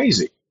I'm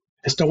crazy.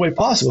 It's no way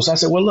possible. So I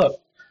said, well, look,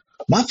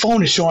 my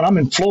phone is showing I'm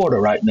in Florida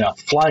right now,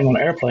 flying on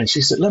an airplane.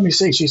 She said, let me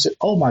see. She said,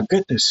 oh my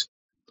goodness,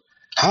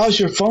 how's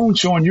your phone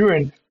showing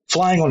you're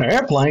flying on an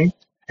airplane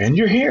and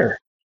you're here?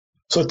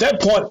 So at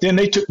that point, then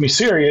they took me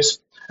serious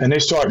and they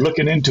started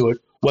looking into it.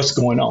 What's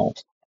going on?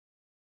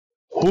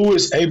 Who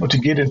is able to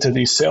get into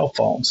these cell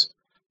phones?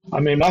 I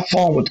mean, my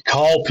phone would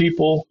call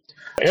people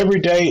every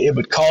day. It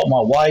would call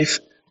my wife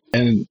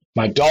and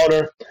my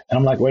daughter. And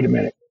I'm like, wait a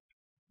minute.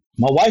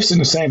 My wife's in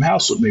the same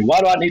house with me. Why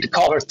do I need to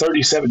call her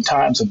 37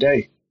 times a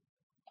day?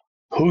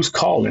 Who's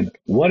calling?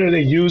 What are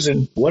they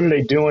using? What are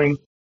they doing?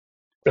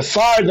 The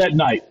fire that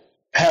night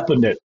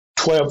happened at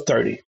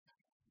 12:30.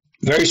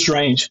 Very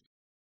strange,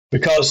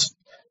 because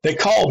they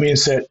called me and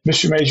said,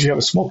 Mr. Mays, you have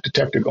a smoke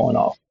detector going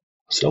off.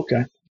 I said,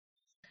 okay.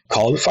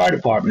 Call the fire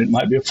department. It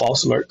might be a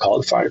false alert.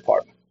 Call the fire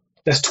department.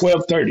 That's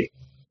 12:30.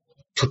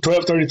 For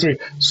 12:33,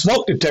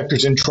 smoke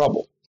detector's in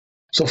trouble.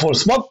 So for a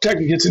smoke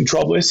detector gets in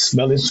trouble, it's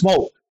smelling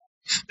smoke.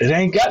 It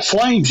ain't got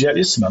flames yet.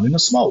 It's smelling the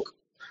smoke.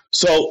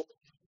 So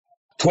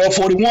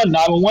 12:41,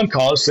 911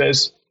 call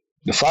says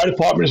the fire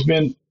department has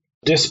been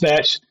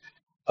dispatched.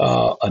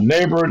 A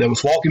neighbor that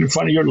was walking in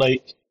front of your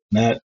lake.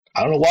 Now,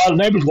 I don't know why the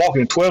neighbor's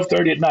walking at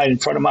 12:30 at night in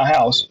front of my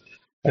house.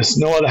 There's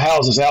no other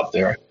houses out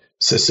there.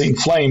 So seeing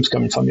flames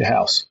coming from your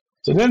house.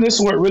 So then this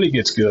is where it really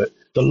gets good.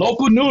 The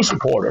local news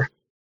reporter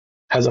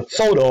has a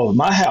photo of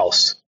my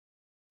house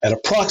at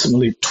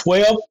approximately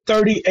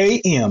 12:30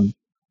 a.m.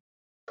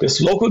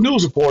 This local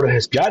news reporter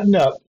has gotten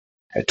up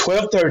at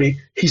 12:30.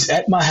 He's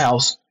at my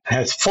house and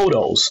has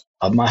photos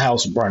of my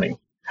house burning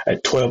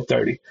at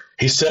 12:30.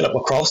 He's set up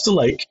across the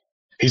lake.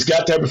 He's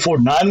got there before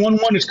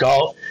 911 is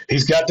called.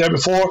 He's got there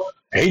before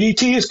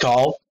ADT is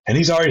called, and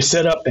he's already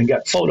set up and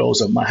got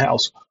photos of my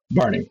house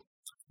burning.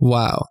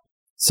 Wow.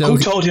 So who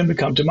told him to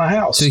come to my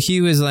house? So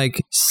he was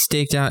like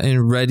staked out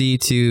and ready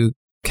to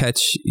catch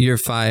your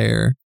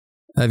fire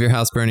of your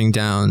house burning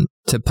down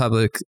to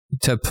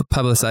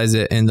publicize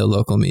it in the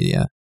local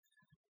media.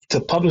 To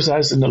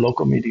publicize in the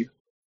local media.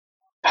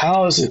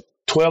 How is it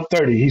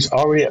 12:30? He's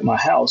already at my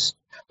house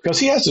because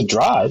he has to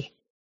drive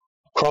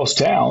across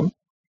town.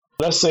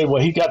 Let's say,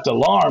 well, he got the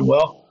alarm.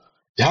 Well,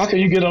 how can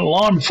you get an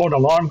alarm before the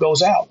alarm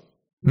goes out?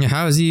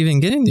 How is he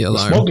even getting the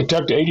alarm? The smoke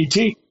detector,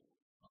 ADT.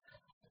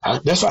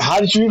 That's right. How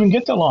did you even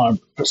get the alarm?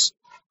 The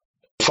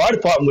fire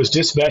department was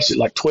dispatched at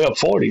like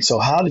 12:40. So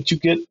how did you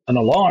get an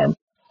alarm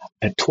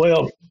at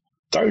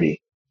 12:30?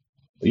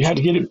 You had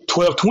to get it at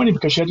 12:20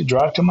 because you had to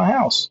drive to my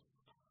house.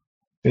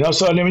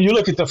 So then when you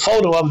look at the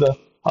photo of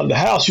the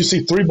house, you see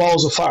 3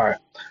 balls of fire.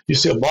 You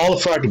see a ball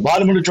of fire at the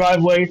bottom of the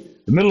driveway,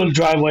 the middle of the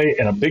driveway,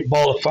 and a big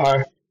ball of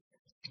fire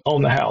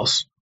on the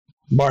house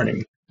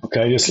burning.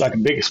 Okay, it's like a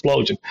big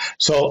explosion.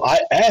 So I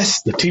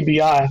asked the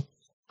TBI,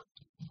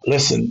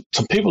 listen,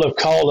 some people have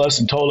called us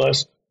and told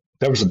us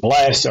there was a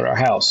blast at our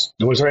house.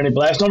 Was there any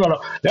blast?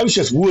 No. That was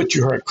just wood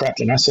you heard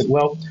crackling. I said,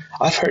 well,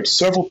 I've heard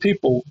several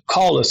people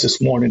call us this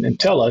morning and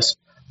tell us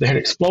they had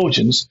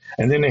explosions,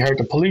 and then they heard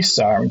the police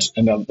sirens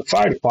and the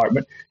fire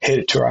department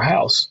headed to our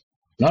house.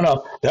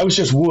 No, that was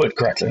just wood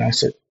crackling. I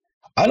said,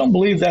 I don't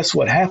believe that's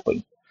what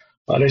happened.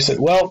 They said,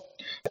 well,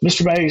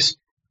 Mr. Mays,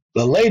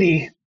 the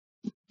lady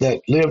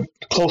that lived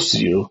close to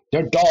you,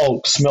 their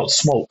dog smelled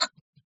smoke.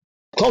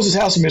 Closest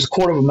house to me is a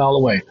quarter of a mile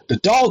away. The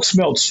dog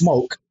smelled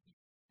smoke,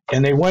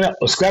 and they went up,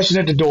 scratching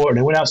at the door, and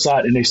they went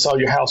outside, and they saw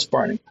your house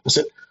burning. I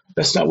said,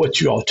 that's not what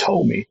you all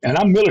told me. And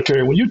I'm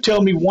military. When you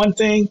tell me one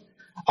thing,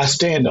 I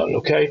stand on it,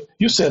 okay?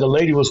 You said a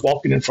lady was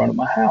walking in front of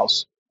my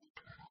house.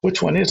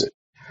 Which one is it?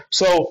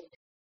 So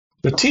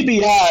The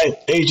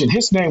TBI agent,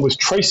 his name was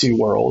Tracy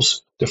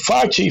Worrells. The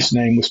fire chief's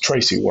name was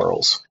Tracy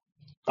Worrells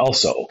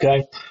also,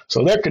 okay?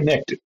 So they're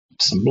connected.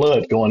 Some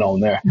blood going on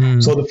there.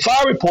 So the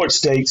fire report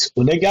states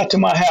when they got to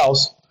my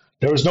house,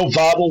 there was no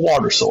viable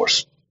water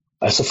source.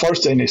 That's the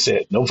first thing they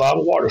said, no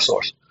viable water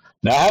source.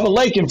 Now, I have a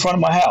lake in front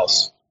of my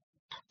house.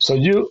 So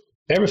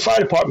every fire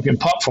department can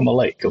pump from a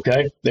lake,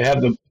 okay? They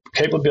have the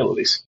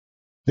capabilities.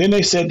 Then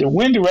they said the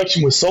wind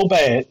direction was so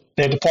bad,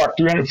 they had to park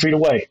 300 feet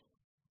away.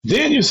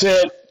 Then you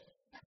said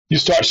you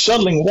start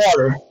shuttling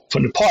water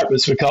from the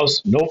apartments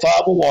because no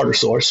viable water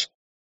source.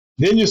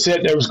 Then you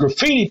said there was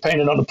graffiti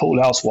painted on the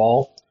pool house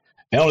wall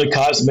and only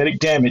cosmetic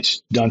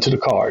damage done to the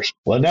cars.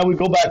 Well, now we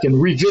go back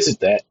and revisit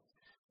that.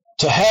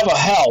 To have a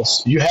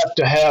house, you have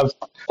to have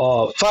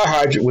a fire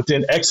hydrant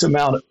within X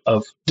amount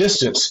of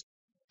distance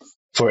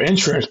for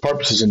insurance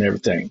purposes and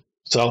everything.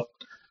 So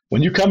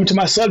when you come into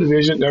my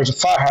subdivision, there's a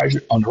fire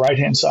hydrant on the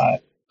right-hand side.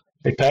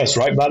 They passed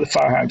right by the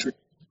fire hydrant.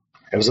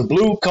 It was a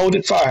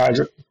blue-coated fire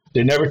hydrant.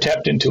 They never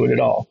tapped into it at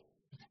all.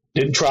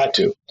 Didn't try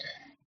to.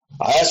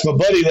 I asked my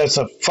buddy that's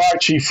a fire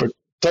chief for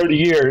 30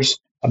 years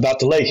about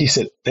the lake. He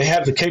said, they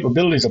have the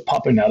capabilities of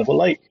pumping out of a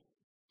lake.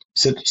 He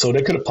said, so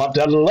they could have pumped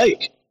out of the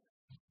lake.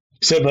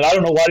 He said, but I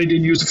don't know why they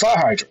didn't use the fire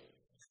hydrant.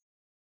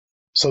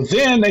 So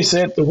then they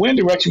said the wind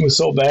direction was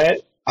so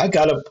bad, I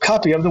got a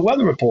copy of the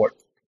weather report.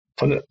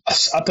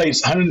 I paid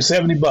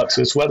 $170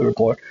 for this weather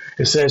report.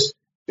 It says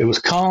it was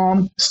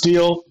calm,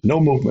 still, no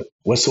movement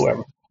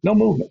whatsoever. No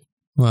movement.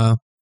 Wow.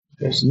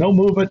 There's no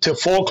movement till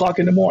 4 o'clock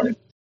in the morning.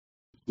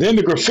 Then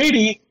the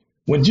graffiti,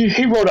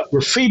 he wrote up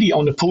graffiti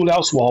on the pool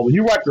house wall. When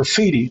you write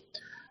graffiti,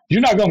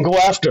 you're not going to go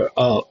after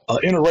an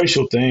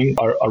interracial thing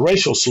or a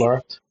racial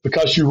slur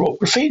because you wrote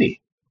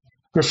graffiti.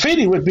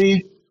 Graffiti would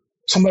be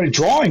somebody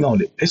drawing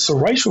on it. It's a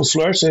racial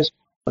slur. It says,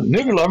 a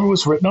nigger lover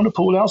was written on the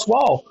pool house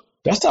wall.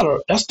 That's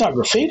not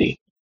graffiti.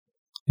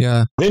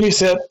 Yeah. Then he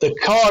said the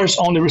cars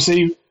only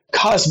received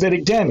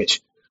cosmetic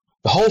damage.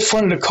 The whole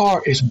front of the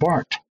car is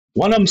burnt.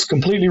 One of them's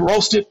completely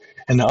roasted,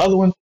 and the other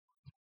one,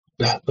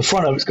 the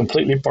front of it's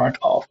completely burnt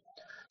off.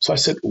 So I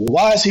said,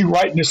 why is he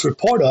writing this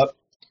report up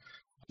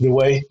the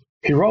way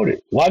he wrote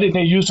it? Why didn't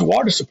they use the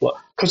water supply?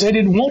 Because they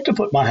didn't want to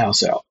put my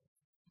house out.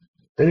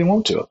 They didn't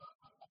want to.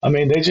 I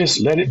mean, they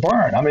just let it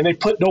burn. I mean, they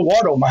put no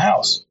water on my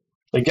house.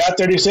 They got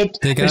there. They said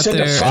the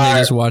fire and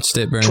they just watched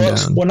it burn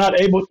down. Were not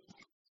able.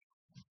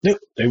 They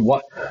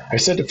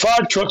said the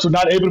fire trucks were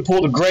not able to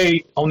pull the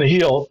grade on the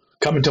hill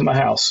coming to my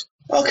house.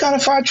 What kind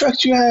of fire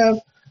trucks you have?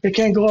 They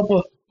can't go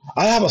up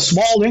I have a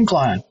small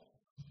incline.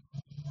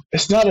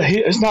 It's not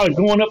a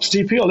going up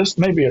steep hill. It's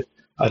maybe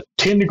a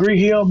 10-degree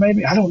hill.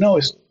 Maybe I don't know.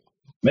 It's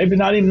maybe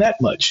not even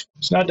that much.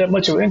 It's not that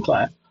much of an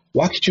incline.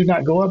 Why could you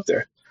not go up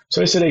there? So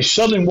they said they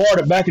shuttling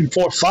water back and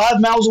forth 5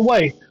 miles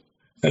away.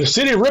 And the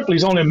city of Ripley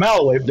is only a mile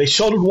away, but they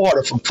shuttled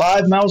water from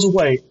 5 miles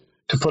away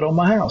to put on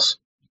my house.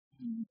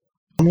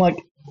 I'm like,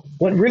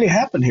 what really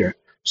happened here?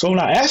 So when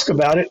I ask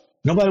about it,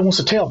 nobody wants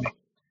to tell me. I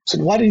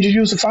said, why didn't you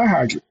use the fire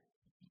hydrant?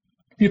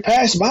 You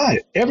passed by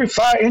it. Every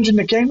fire engine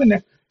that came in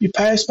there, you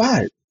passed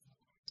by it.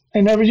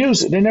 They never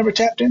used it. They never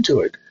tapped into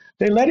it.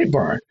 They let it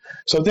burn.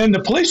 So then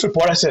the police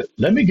report, I said,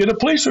 let me get a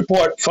police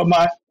report for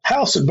my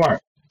house that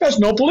burnt. There's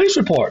no police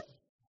report.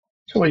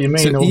 So what do you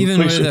mean? So no even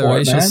police with report, a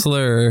racial man?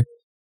 slur,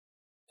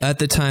 at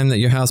the time that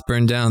your house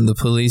burned down, the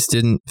police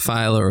didn't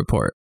file a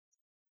report.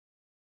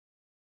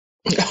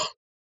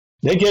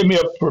 They gave me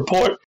a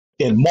report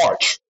in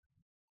March,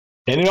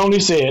 and it only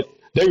said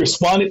they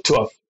responded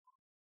to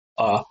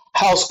a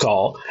house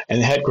call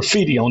and had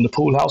graffiti on the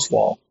pool house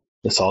wall.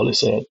 That's all it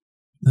said.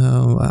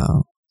 Oh,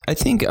 wow. I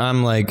think I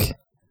don't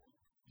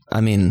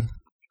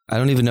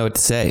even know what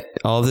to say.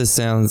 All of this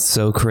sounds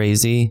so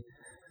crazy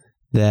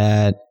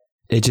that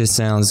it just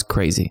sounds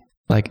crazy.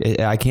 Like,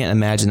 I can't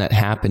imagine that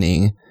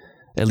happening,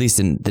 at least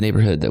in the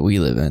neighborhood that we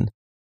live in.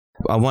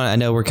 I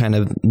know we're kind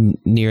of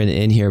near the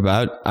end here,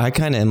 but I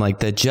kind of am like,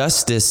 the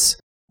justice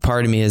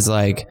part of me is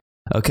like,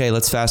 okay,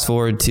 let's fast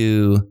forward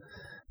to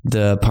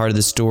the part of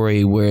the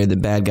story where the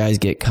bad guys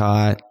get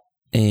caught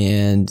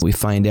and we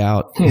find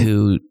out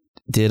who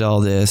did all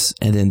this,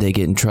 and then they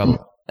get in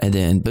trouble, and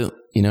then boom,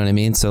 you know what I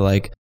mean? So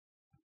like,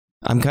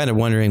 I'm kind of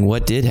wondering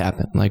what did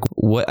happen. Like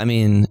what, I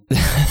mean,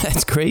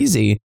 that's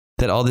crazy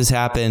that all this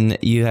happened.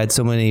 You had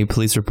so many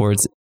police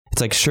reports.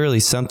 It's like surely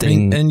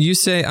something. And you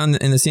say in the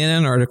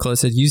CNN article, it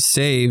said you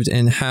saved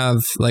and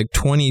have like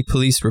 20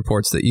 police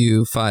reports that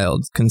you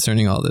filed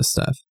concerning all this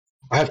stuff.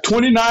 I have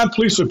 29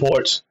 police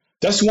reports.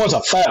 That's the ones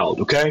I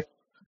filed, okay?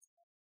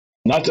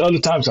 Not the other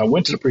times I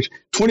went to the police.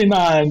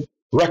 29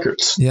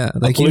 records. Yeah,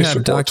 like you have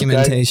reports,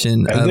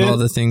 documentation of all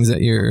the things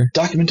that you're...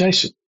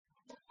 Documentation.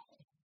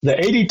 The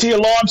ADT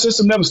alarm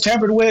system that was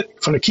tampered with,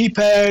 from the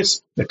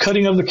keypads, the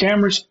cutting of the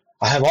cameras,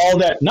 I have all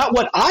that. Not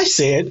what I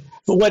said,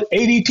 but what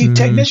ADT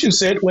technicians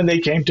said when they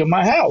came to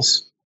my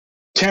house.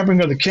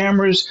 Tampering of the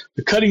cameras,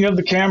 the cutting of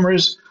the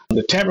cameras,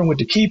 the tampering with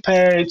the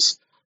keypads,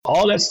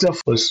 all that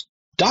stuff was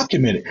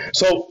documented.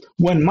 So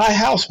when my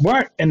house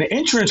burnt and the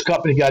insurance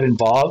company got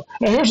involved,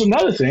 now here's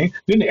another thing.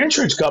 Then the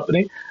insurance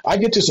company, I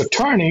get this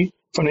attorney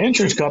from the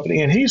insurance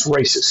company, and he's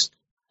racist.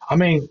 I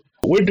mean,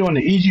 we're doing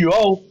the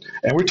EUO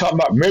and we're talking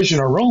about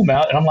measuring a room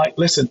out. And I'm like,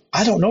 listen,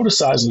 I don't know the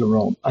size of the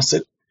room. I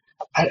said,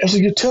 there's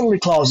a utility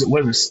closet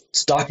where the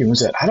stocking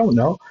was at. I don't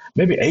know.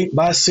 Maybe 8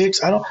 by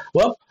 6.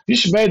 Well, you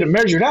should be able to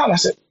measure it out. I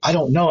said, I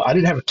don't know. I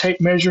didn't have a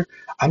tape measure.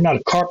 I'm not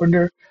a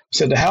carpenter. I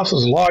said, the house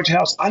was a large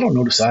house. I don't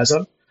know the size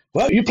of it.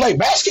 Well, you played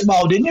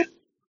basketball, didn't you?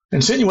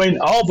 Insinuating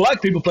all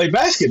black people play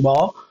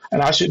basketball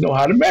and I should know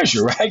how to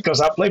measure, right? Because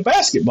I play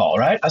basketball,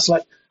 right? I was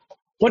like,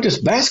 what does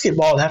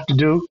basketball have to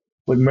do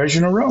with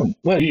measuring a room?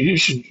 Well, you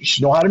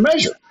should know how to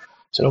measure. I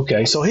said,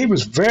 okay. So he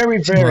was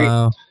very, very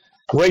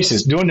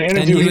racist. During the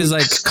interview, and he was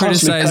like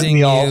criticizing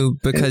you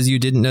because you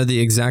didn't know the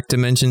exact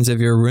dimensions of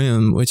your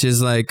room, which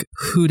is like,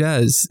 who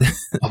does?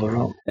 I don't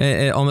know.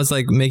 It almost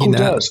like making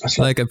that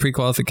like a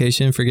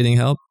pre-qualification for getting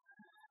help.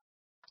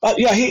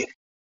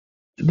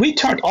 We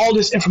turned all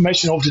this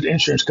information over to the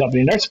insurance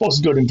company, and they're supposed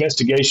to do an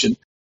investigation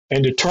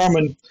and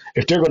determine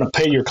if they're going to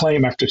pay your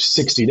claim after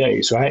 60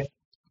 days, right?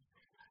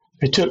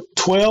 It took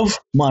 12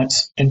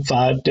 months and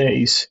 5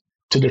 days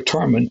to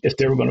determine if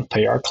they were going to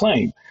pay our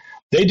claim.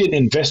 They didn't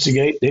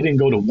investigate. They didn't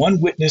go to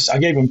one witness. I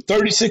gave them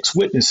 36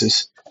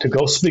 witnesses to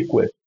go speak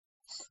with.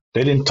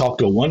 They didn't talk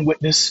to one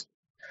witness.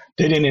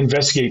 They didn't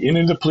investigate any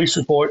of the police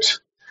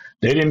reports.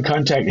 They didn't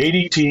contact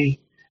ADT.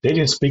 They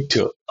didn't speak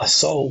to a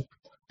soul.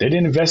 They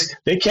didn't investigate.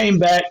 They came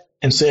back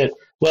and said,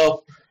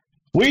 well,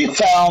 we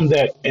found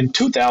that in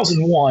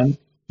 2001,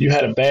 you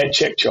had a bad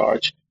check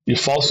charge. I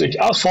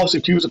was falsely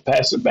accused of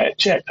passing a bad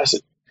check. I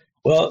said,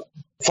 well,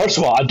 first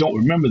of all, I don't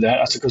remember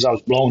that. I said, because I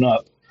was blown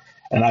up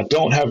and I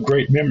don't have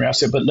great memory. I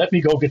said, but let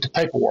me go get the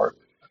paperwork.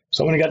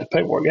 So when I got the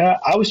paperwork,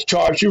 I was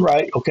charged. You're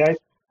right. Okay.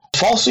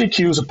 Falsely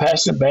accused of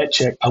passing a bad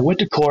check. I went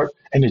to court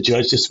and the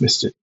judge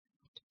dismissed it.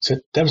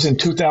 Said that was in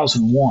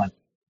 2001.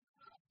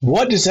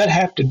 What does that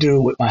have to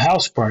do with my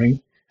house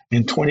burning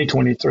in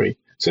 2023?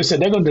 So they said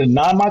they're going to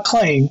deny my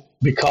claim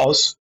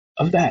because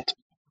of that.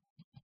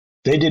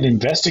 They didn't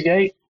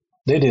investigate.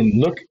 They didn't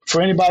look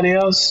for anybody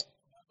else.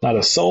 Not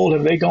a soul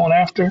have they gone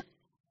after.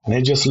 And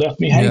they just left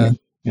me hanging,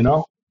 you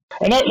know?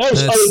 And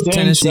there's other things.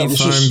 Tennessee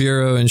Farm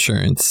Bureau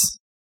Insurance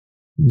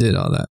did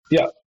all that.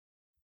 Yeah.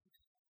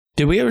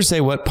 Did we ever say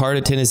what part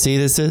of Tennessee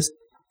this is?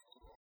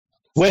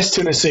 West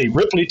Tennessee,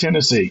 Ripley,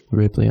 Tennessee.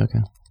 Ripley, okay.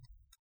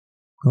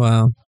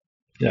 Wow.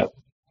 Yeah.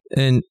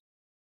 And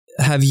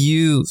have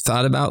you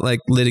thought about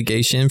like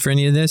litigation for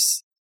any of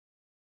this?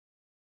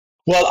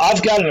 Well,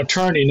 I've got an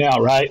attorney now,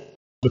 right?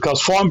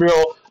 Because Farm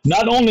Bureau,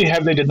 not only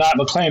have they denied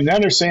my claim, now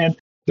they're saying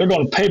they're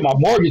going to pay my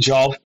mortgage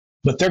off,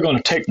 but they're going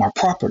to take my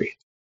property.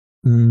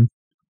 I'm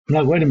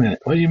like, wait a minute.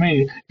 What do you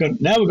mean?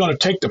 Now we're going to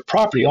take the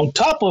property. On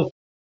top of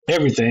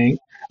everything,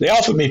 they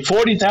offered me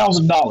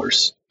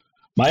 $40,000.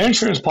 My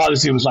insurance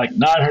policy was like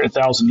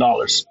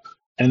 $900,000.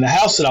 And the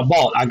house that I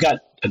bought, I got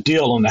a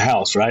deal on the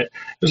house, right?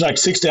 It was like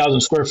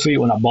 6,000 square feet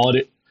when I bought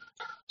it.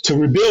 To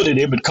rebuild it,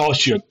 it would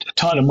cost you a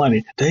ton of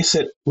money. They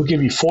said, we'll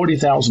give you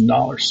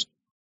 $40,000.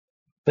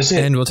 That's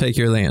it. And we'll take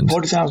your land.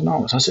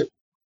 $40,000. I said,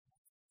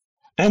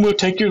 and we'll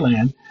take your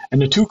land. And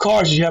the 2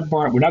 cars you have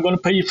burnt, we're not going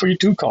to pay you for your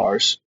 2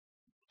 cars.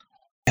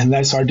 And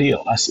that's our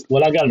deal. I said,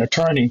 well, I got an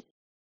attorney,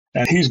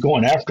 and he's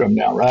going after him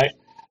now, right?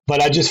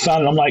 But I just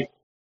found it. I'm like,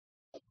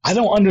 I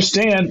don't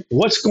understand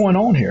what's going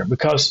on here,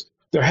 because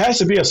there has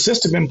to be a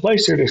system in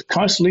place here that's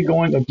constantly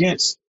going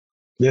against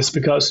this,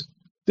 because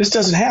this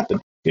doesn't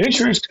happen.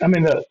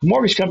 The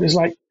mortgage company is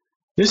like,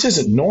 this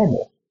isn't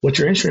normal. What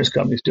your insurance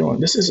company is doing,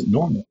 this isn't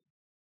normal.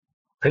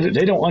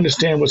 They don't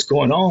understand what's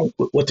going on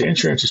with what the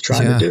insurance is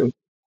trying to do.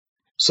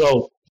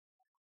 So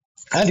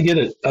I had to get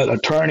an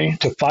attorney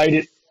to fight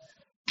it.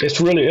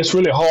 It's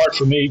really hard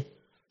for me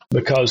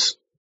because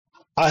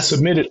I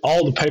submitted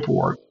all the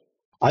paperwork.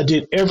 I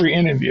did every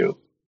interview.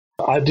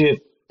 I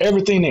did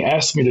everything they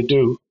asked me to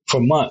do for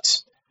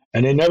months,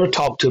 and they never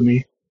talked to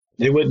me.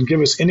 They wouldn't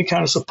give us any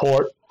kind of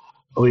support.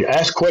 We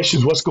asked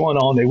questions, what's going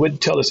on? They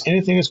wouldn't tell us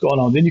anything that's going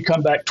on. Then you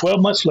come back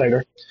 12 months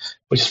later,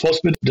 which is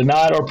supposed to be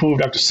denied or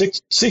approved after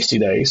 60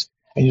 days,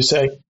 and you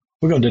say,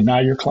 we're going to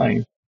deny your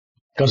claim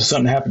because of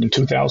something that happened in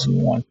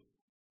 2001.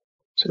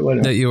 So wait a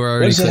minute. That you were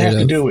already what does that have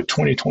to do with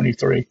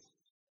 2023?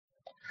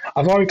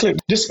 I've already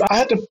clicked. I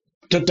had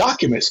the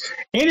documents.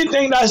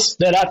 Anything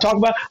that I talk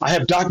about, I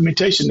have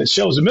documentation that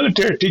shows. The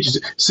military teaches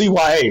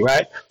CYA,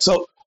 right?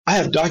 So I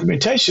have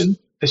documentation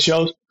that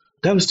shows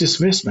that was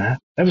dismissed, man.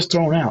 That was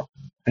thrown out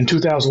in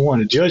 2001.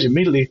 The judge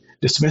immediately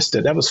dismissed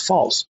it. That was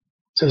false.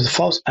 So it was a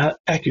false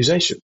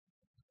accusation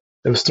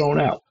that was thrown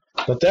out.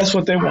 But that's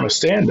what they want to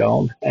stand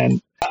on.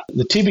 And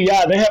the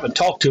TBI, they haven't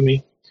talked to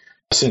me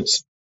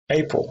since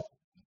April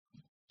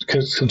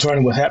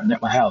concerning what happened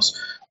at my house.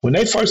 When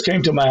they first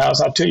came to my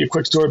house, I'll tell you a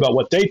quick story about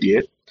what they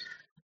did.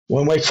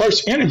 When they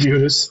first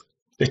interviewed us,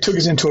 they took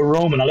us into a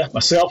room and I left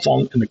my cell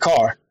phone in the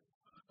car.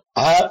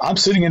 I'm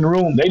sitting in the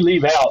room. They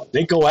leave out.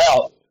 They go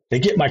out. They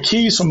get my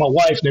keys from my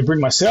wife and they bring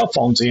my cell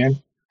phones in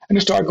and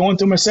they start going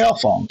through my cell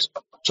phones.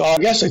 So I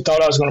guess they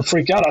thought I was going to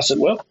freak out. I said,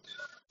 well,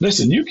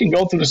 listen, you can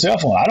go through the cell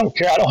phone. I don't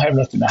care. I don't have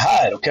nothing to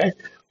hide, okay?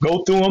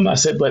 Go through them. I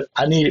said, but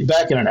I need it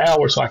back in an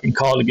hour so I can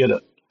call to get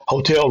a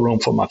hotel room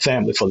for my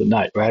family for the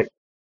night, right?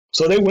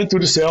 So they went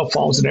through the cell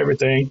phones and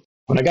everything.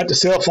 When I got the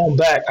cell phone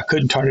back, I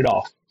couldn't turn it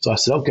off. So I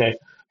said, okay,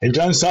 they've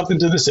done something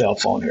to the cell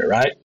phone here,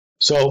 right?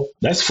 So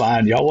that's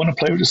fine. Y'all want to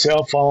play with the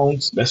cell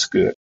phones? That's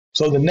good.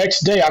 So the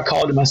next day I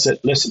called them. I said,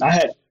 listen, I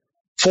had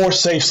 4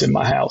 safes in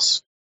my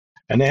house,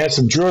 and they had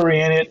some jewelry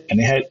in it, and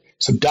they had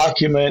some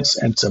documents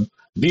and some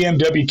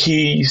BMW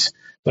keys,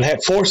 but I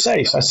had 4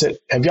 safes. I said,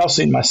 have y'all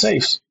seen my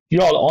safes?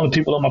 You all the only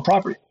people on my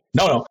property.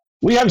 No,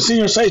 we haven't seen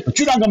your safes, but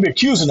you're not going to be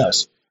accusing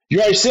us. You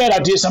already said I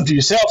did something to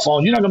your cell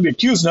phone. You're not going to be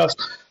accusing us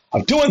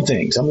of doing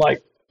things. I'm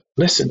like,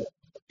 listen,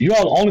 you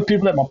all the only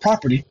people at my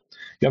property.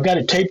 Y'all got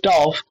it taped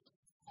off.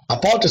 I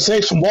bought the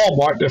safes from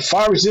Walmart. They're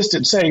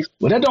fire-resistant safe.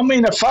 Well, that don't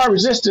mean they're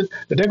fire-resistant,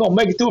 that they're going to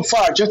make it through a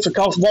fire just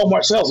because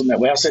Walmart sells them that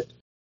way. I said,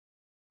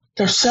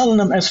 they're selling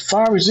them as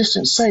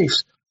fire-resistant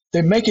safes.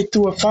 They make it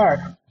through a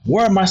fire.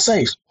 Where are my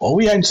safes? Well,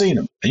 we hadn't seen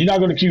them, and you're not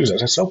going to accuse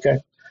us. I said, okay.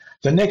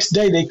 The next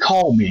day, they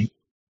called me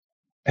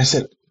and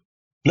said,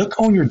 look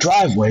on your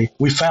driveway.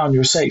 We found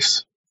your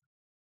safes.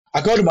 I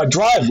go to my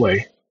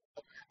driveway.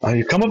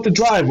 You come up the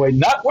driveway,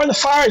 not where the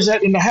fire is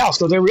at in the house,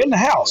 because they were in the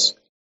house.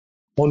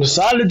 On the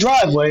side of the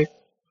driveway,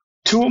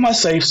 2 of my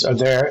safes are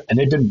there, and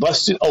they've been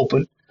busted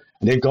open,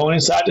 and they're going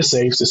inside the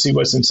safes to see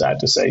what's inside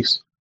the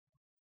safes.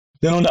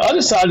 Then on the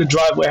other side of the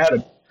driveway, I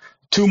had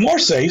 2 more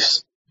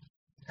safes,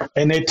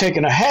 and they'd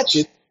taken a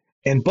hatchet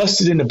and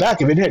busted in the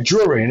back of it. It had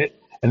jewelry in it,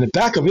 and the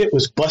back of it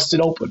was busted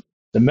open.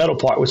 The metal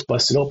part was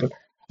busted open.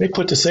 They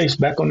put the safes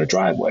back on the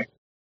driveway.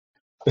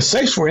 The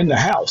safes were in the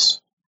house.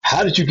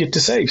 How did you get the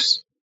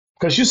safes?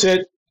 Because you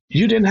said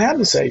you didn't have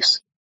the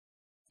safes.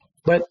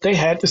 But they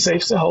had the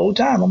safes the whole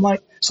time. I'm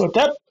like, so at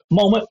that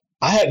moment,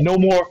 I had no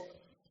more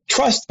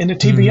trust in the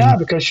TBI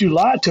because you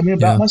lied to me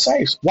about my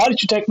safes. Why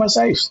did you take my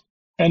safes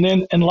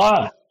and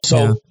lie?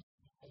 So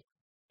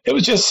it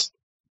was just,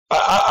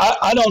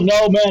 I don't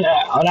know, man.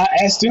 And I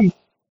asked him,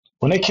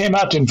 when they came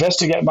out to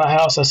investigate my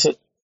house, I said,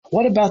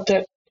 what about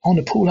that on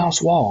the pool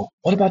house wall?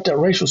 What about that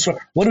racial slur?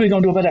 What are we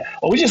going to do about that?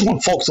 Oh, we just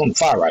want folks on the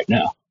fire right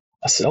now.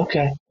 I said,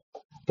 okay.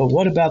 But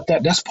what about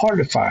that? That's part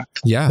of the fire.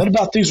 Yeah. What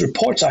about these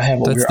reports I have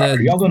over here? Are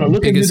y'all going to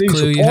look into these biggest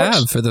clue reports? You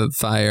have for the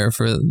fire,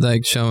 for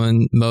like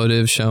showing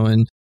motive,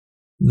 showing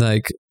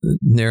like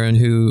narrowing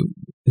who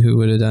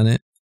would have done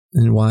it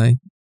and why.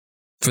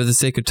 For the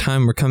sake of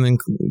time, we're coming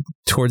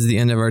towards the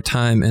end of our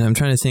time, and I'm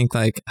trying to think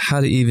like how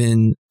to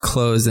even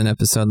close an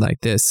episode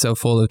like this, so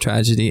full of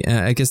tragedy.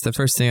 And I guess the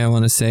first thing I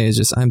want to say is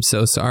just I'm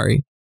so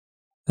sorry.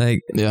 Like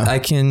I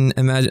can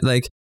imagine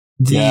like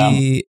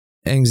the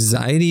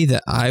anxiety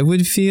that I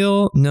would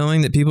feel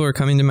knowing that people are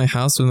coming to my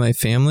house with my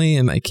family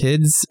and my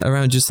kids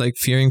around, just like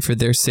fearing for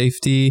their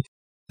safety.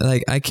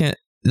 Like I can't,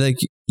 like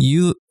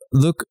you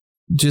look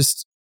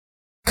just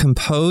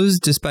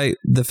composed despite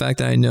the fact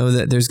that I know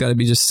that there's got to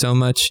be just so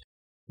much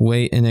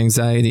weight and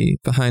anxiety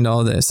behind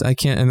all this. I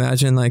can't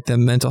imagine like the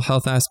mental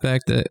health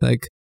aspect, that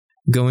like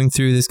going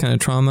through this kind of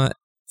trauma,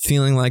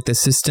 feeling like the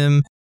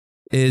system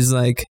is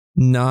like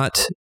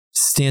not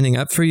standing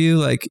up for you.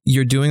 Like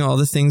you're doing all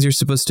the things you're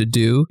supposed to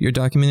do, you're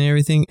documenting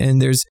everything,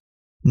 and there's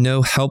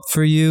no help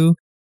for you.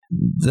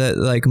 That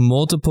like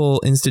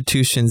multiple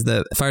institutions,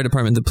 the fire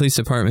department, the police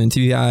department,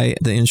 TBI,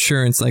 the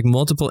insurance, like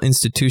multiple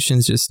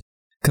institutions just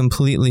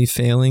completely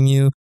failing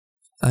you.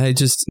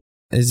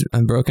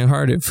 I'm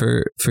brokenhearted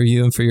for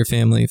you and for your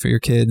family, for your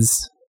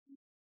kids.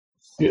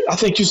 I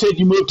think you said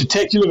you moved to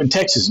Texas. You live in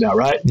Texas now,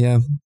 right? Yeah.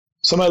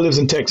 Somebody lives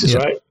in Texas,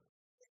 right?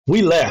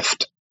 We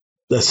left.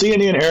 The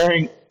CNN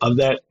airing of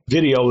that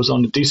video was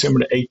on December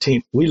the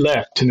 18th. We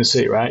left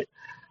Tennessee, right?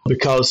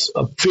 Because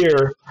of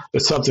fear that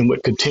something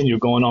would continue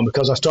going on,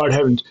 because I started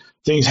having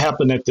things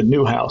happen at the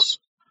new house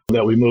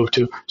that we moved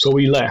to. So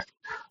we left.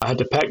 I had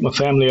to pack my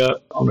family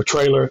up on a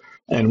trailer,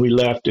 and we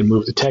left and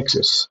moved to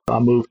Texas. I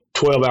moved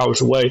 12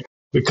 hours away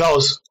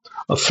because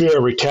of fear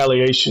of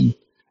retaliation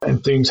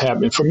and things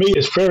happening. For me,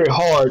 it's very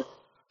hard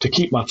to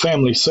keep my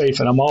family safe,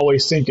 and I'm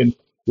always thinking,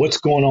 what's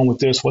going on with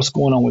this? What's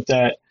going on with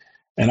that?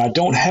 And I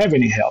don't have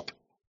any help.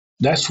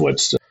 That's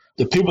what's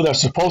the people that are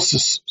supposed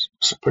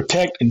to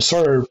protect and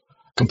serve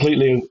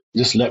completely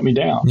just let me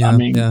down.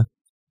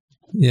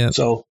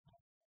 So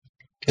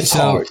it's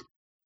hard.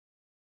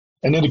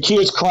 And then the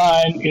kids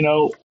crying,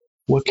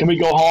 well, can we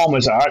go home?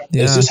 Is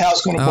this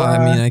house going to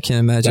burn? I mean, I can't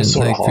imagine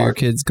like for your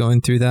kids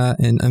going through that.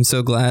 And I'm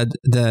so glad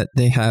that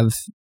they have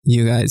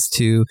you guys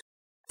too,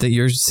 that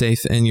you're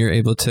safe and you're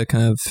able to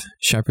kind of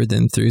shepherd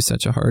them through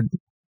such a hard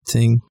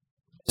thing.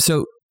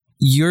 So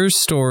your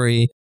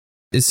story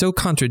is so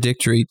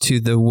contradictory to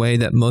the way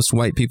that most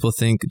white people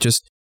think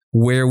just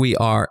where we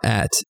are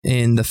at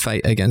in the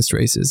fight against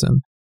racism,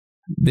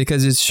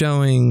 because it's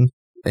showing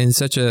in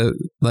such a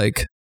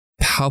like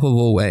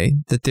palpable way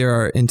that there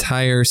are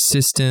entire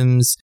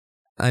systems.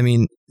 I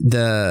mean,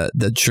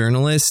 the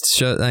journalists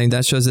show,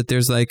 that shows that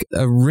there's like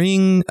a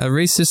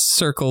racist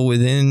circle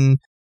within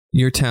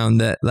your town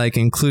that like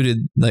included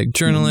like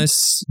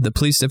journalists, the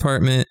police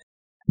department,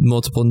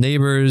 multiple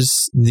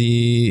neighbors,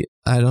 probably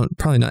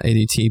not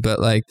ADT, but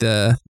like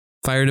the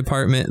fire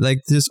department, like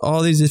there's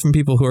all these different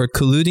people who are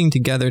colluding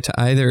together to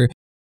either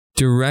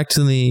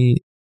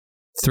directly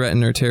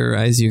threaten or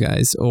terrorize you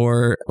guys,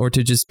 or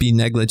to just be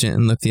negligent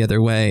and look the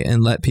other way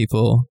and let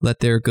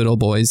their good old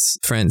boys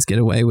friends get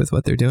away with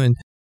what they're doing.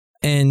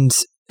 And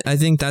I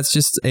think that's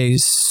just a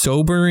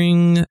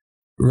sobering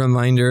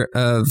reminder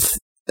of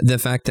the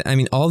fact that, I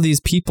mean, all these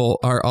people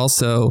are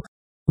also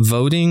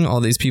voting. All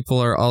these people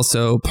are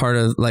also part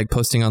of, like,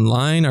 posting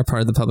online, are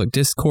part of the public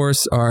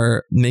discourse,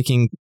 are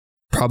making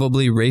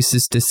probably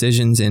racist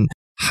decisions in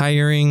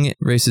hiring,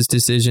 racist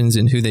decisions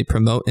in who they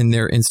promote in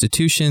their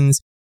institutions.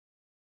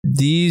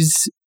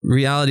 These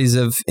realities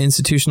of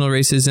institutional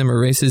racism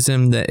or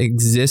racism that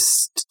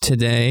exist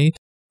today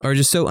are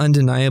just so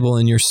undeniable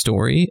in your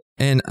story.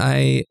 And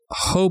I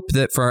hope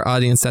that for our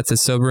audience, that's a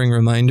sobering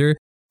reminder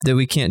that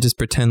we can't just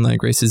pretend like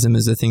racism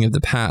is a thing of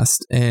the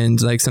past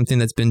and like something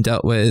that's been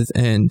dealt with,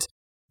 and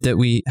that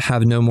we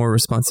have no more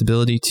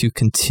responsibility to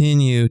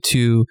continue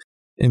to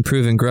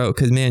improve and grow.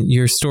 Because, man,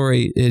 your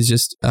story is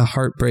just a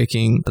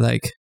heartbreaking,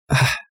 like,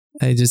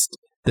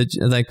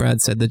 like Brad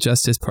said, the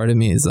justice part of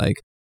me is like,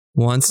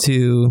 wants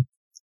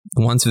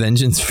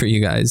vengeance for you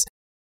guys.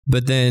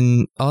 But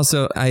then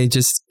also, I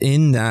just,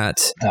 in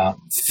that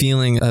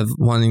feeling of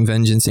wanting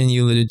vengeance, and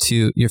you alluded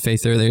to your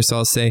faith earlier, so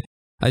I'll say,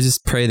 I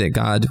just pray that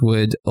God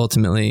would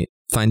ultimately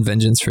find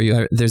vengeance for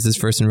you. There's this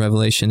verse in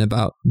Revelation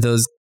about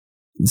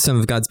some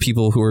of God's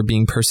people who are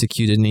being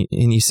persecuted, and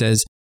he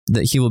says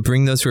that he will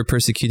bring those who are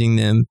persecuting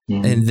them,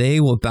 and they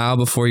will bow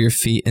before your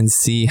feet and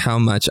see how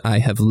much I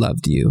have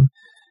loved you.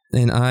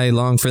 And I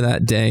long for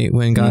that day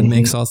when God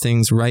makes all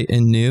things right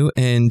and new,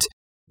 and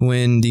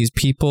when these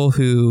people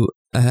who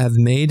have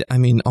made, I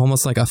mean,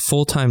 almost like a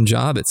full-time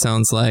job, it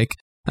sounds like.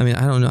 I mean,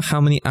 I don't know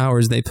how many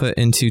hours they put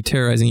into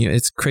terrorizing you.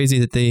 It's crazy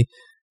that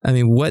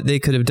what they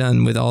could have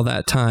done with all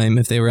that time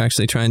if they were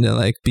actually trying to,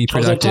 like, be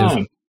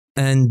productive.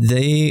 And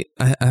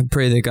I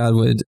pray that God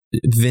would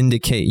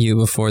vindicate you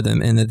before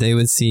them, and that they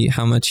would see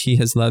how much he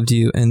has loved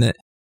you, and that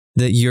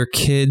your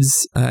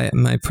kids,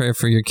 my prayer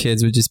for your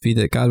kids would just be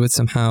that God would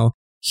somehow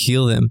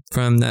heal them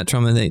from that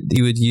trauma, that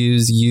he would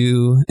use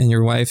you and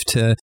your wife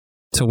to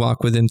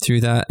walk with them through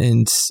that,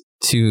 and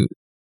to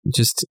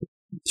just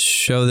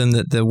show them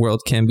that the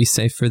world can be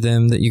safe for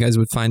them, that you guys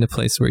would find a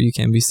place where you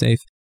can be safe.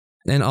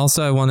 And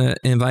also, I want to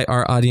invite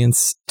our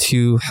audience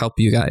to help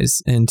you guys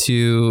and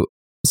to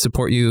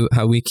support you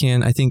how we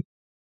can. I think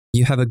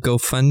you have a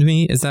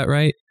GoFundMe, is that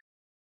right?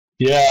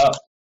 Yeah.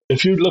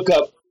 If you look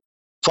up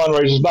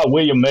fundraisers, about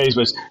William Mays,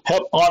 but it's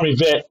Help Army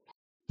Vet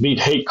Beat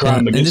Hate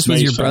Crime Against Mays. And this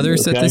was your brother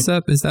set this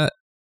up? Is that?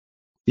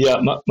 Yeah,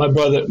 my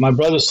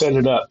brother set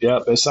it up.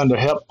 Yep, it's under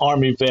Help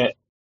Army Vet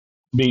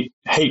Beat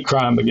Hate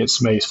Crime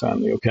Against Mays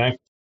Family. Okay.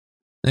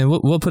 And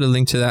we'll put a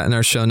link to that in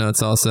our show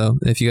notes also,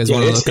 if you guys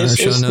want to look at our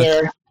show notes.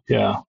 There.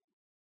 Yeah.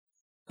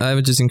 I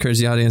would just encourage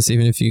the audience,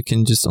 even if you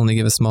can just only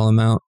give a small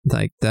amount,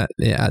 like that,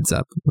 it adds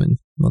up when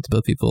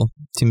multiple people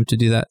team up to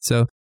do that.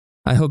 So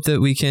I hope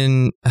that we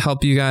can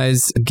help you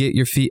guys get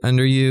your feet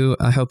under you.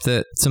 I hope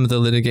that some of the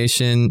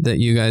litigation that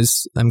you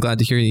guys, I'm glad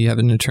to hear you have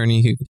an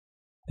attorney who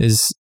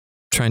is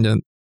trying to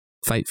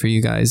fight for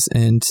you guys.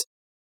 And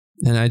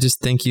I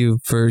just thank you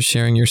for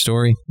sharing your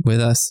story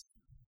with us.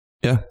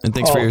 Yeah. And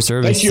thanks for your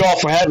service. Thank you all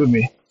for having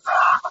me.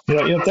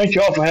 Thank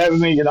you all for having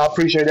me. I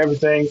appreciate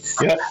everything.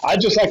 I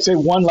just like to say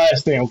one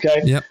last thing,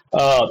 okay? Yep.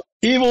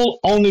 Evil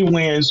only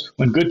wins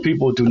when good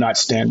people do not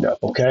stand up,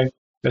 okay?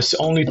 That's the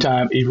only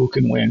time evil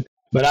can win.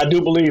 But I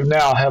do believe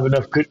now I have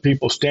enough good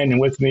people standing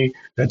with me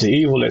that the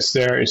evil that's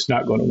there is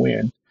not going to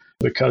win.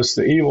 Because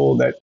the evil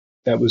that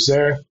was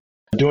there,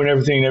 doing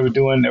everything they were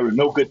doing, there were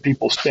no good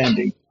people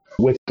standing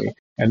with me.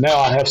 And now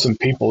I have some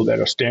people that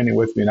are standing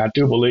with me. And I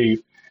do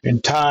believe in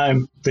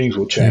time, things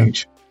will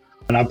change. Yeah.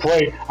 And I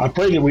pray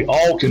that we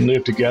all can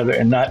live together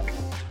and not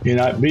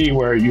be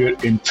where you're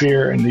in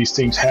fear and these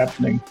things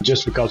happening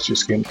just because of your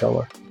skin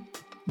color.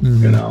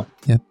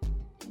 Yep.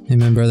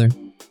 Amen, brother.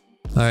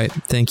 All right.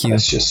 Thank you.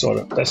 That's sort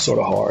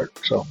of hard.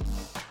 So.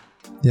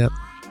 Yep.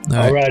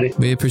 All righty.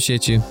 We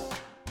appreciate you.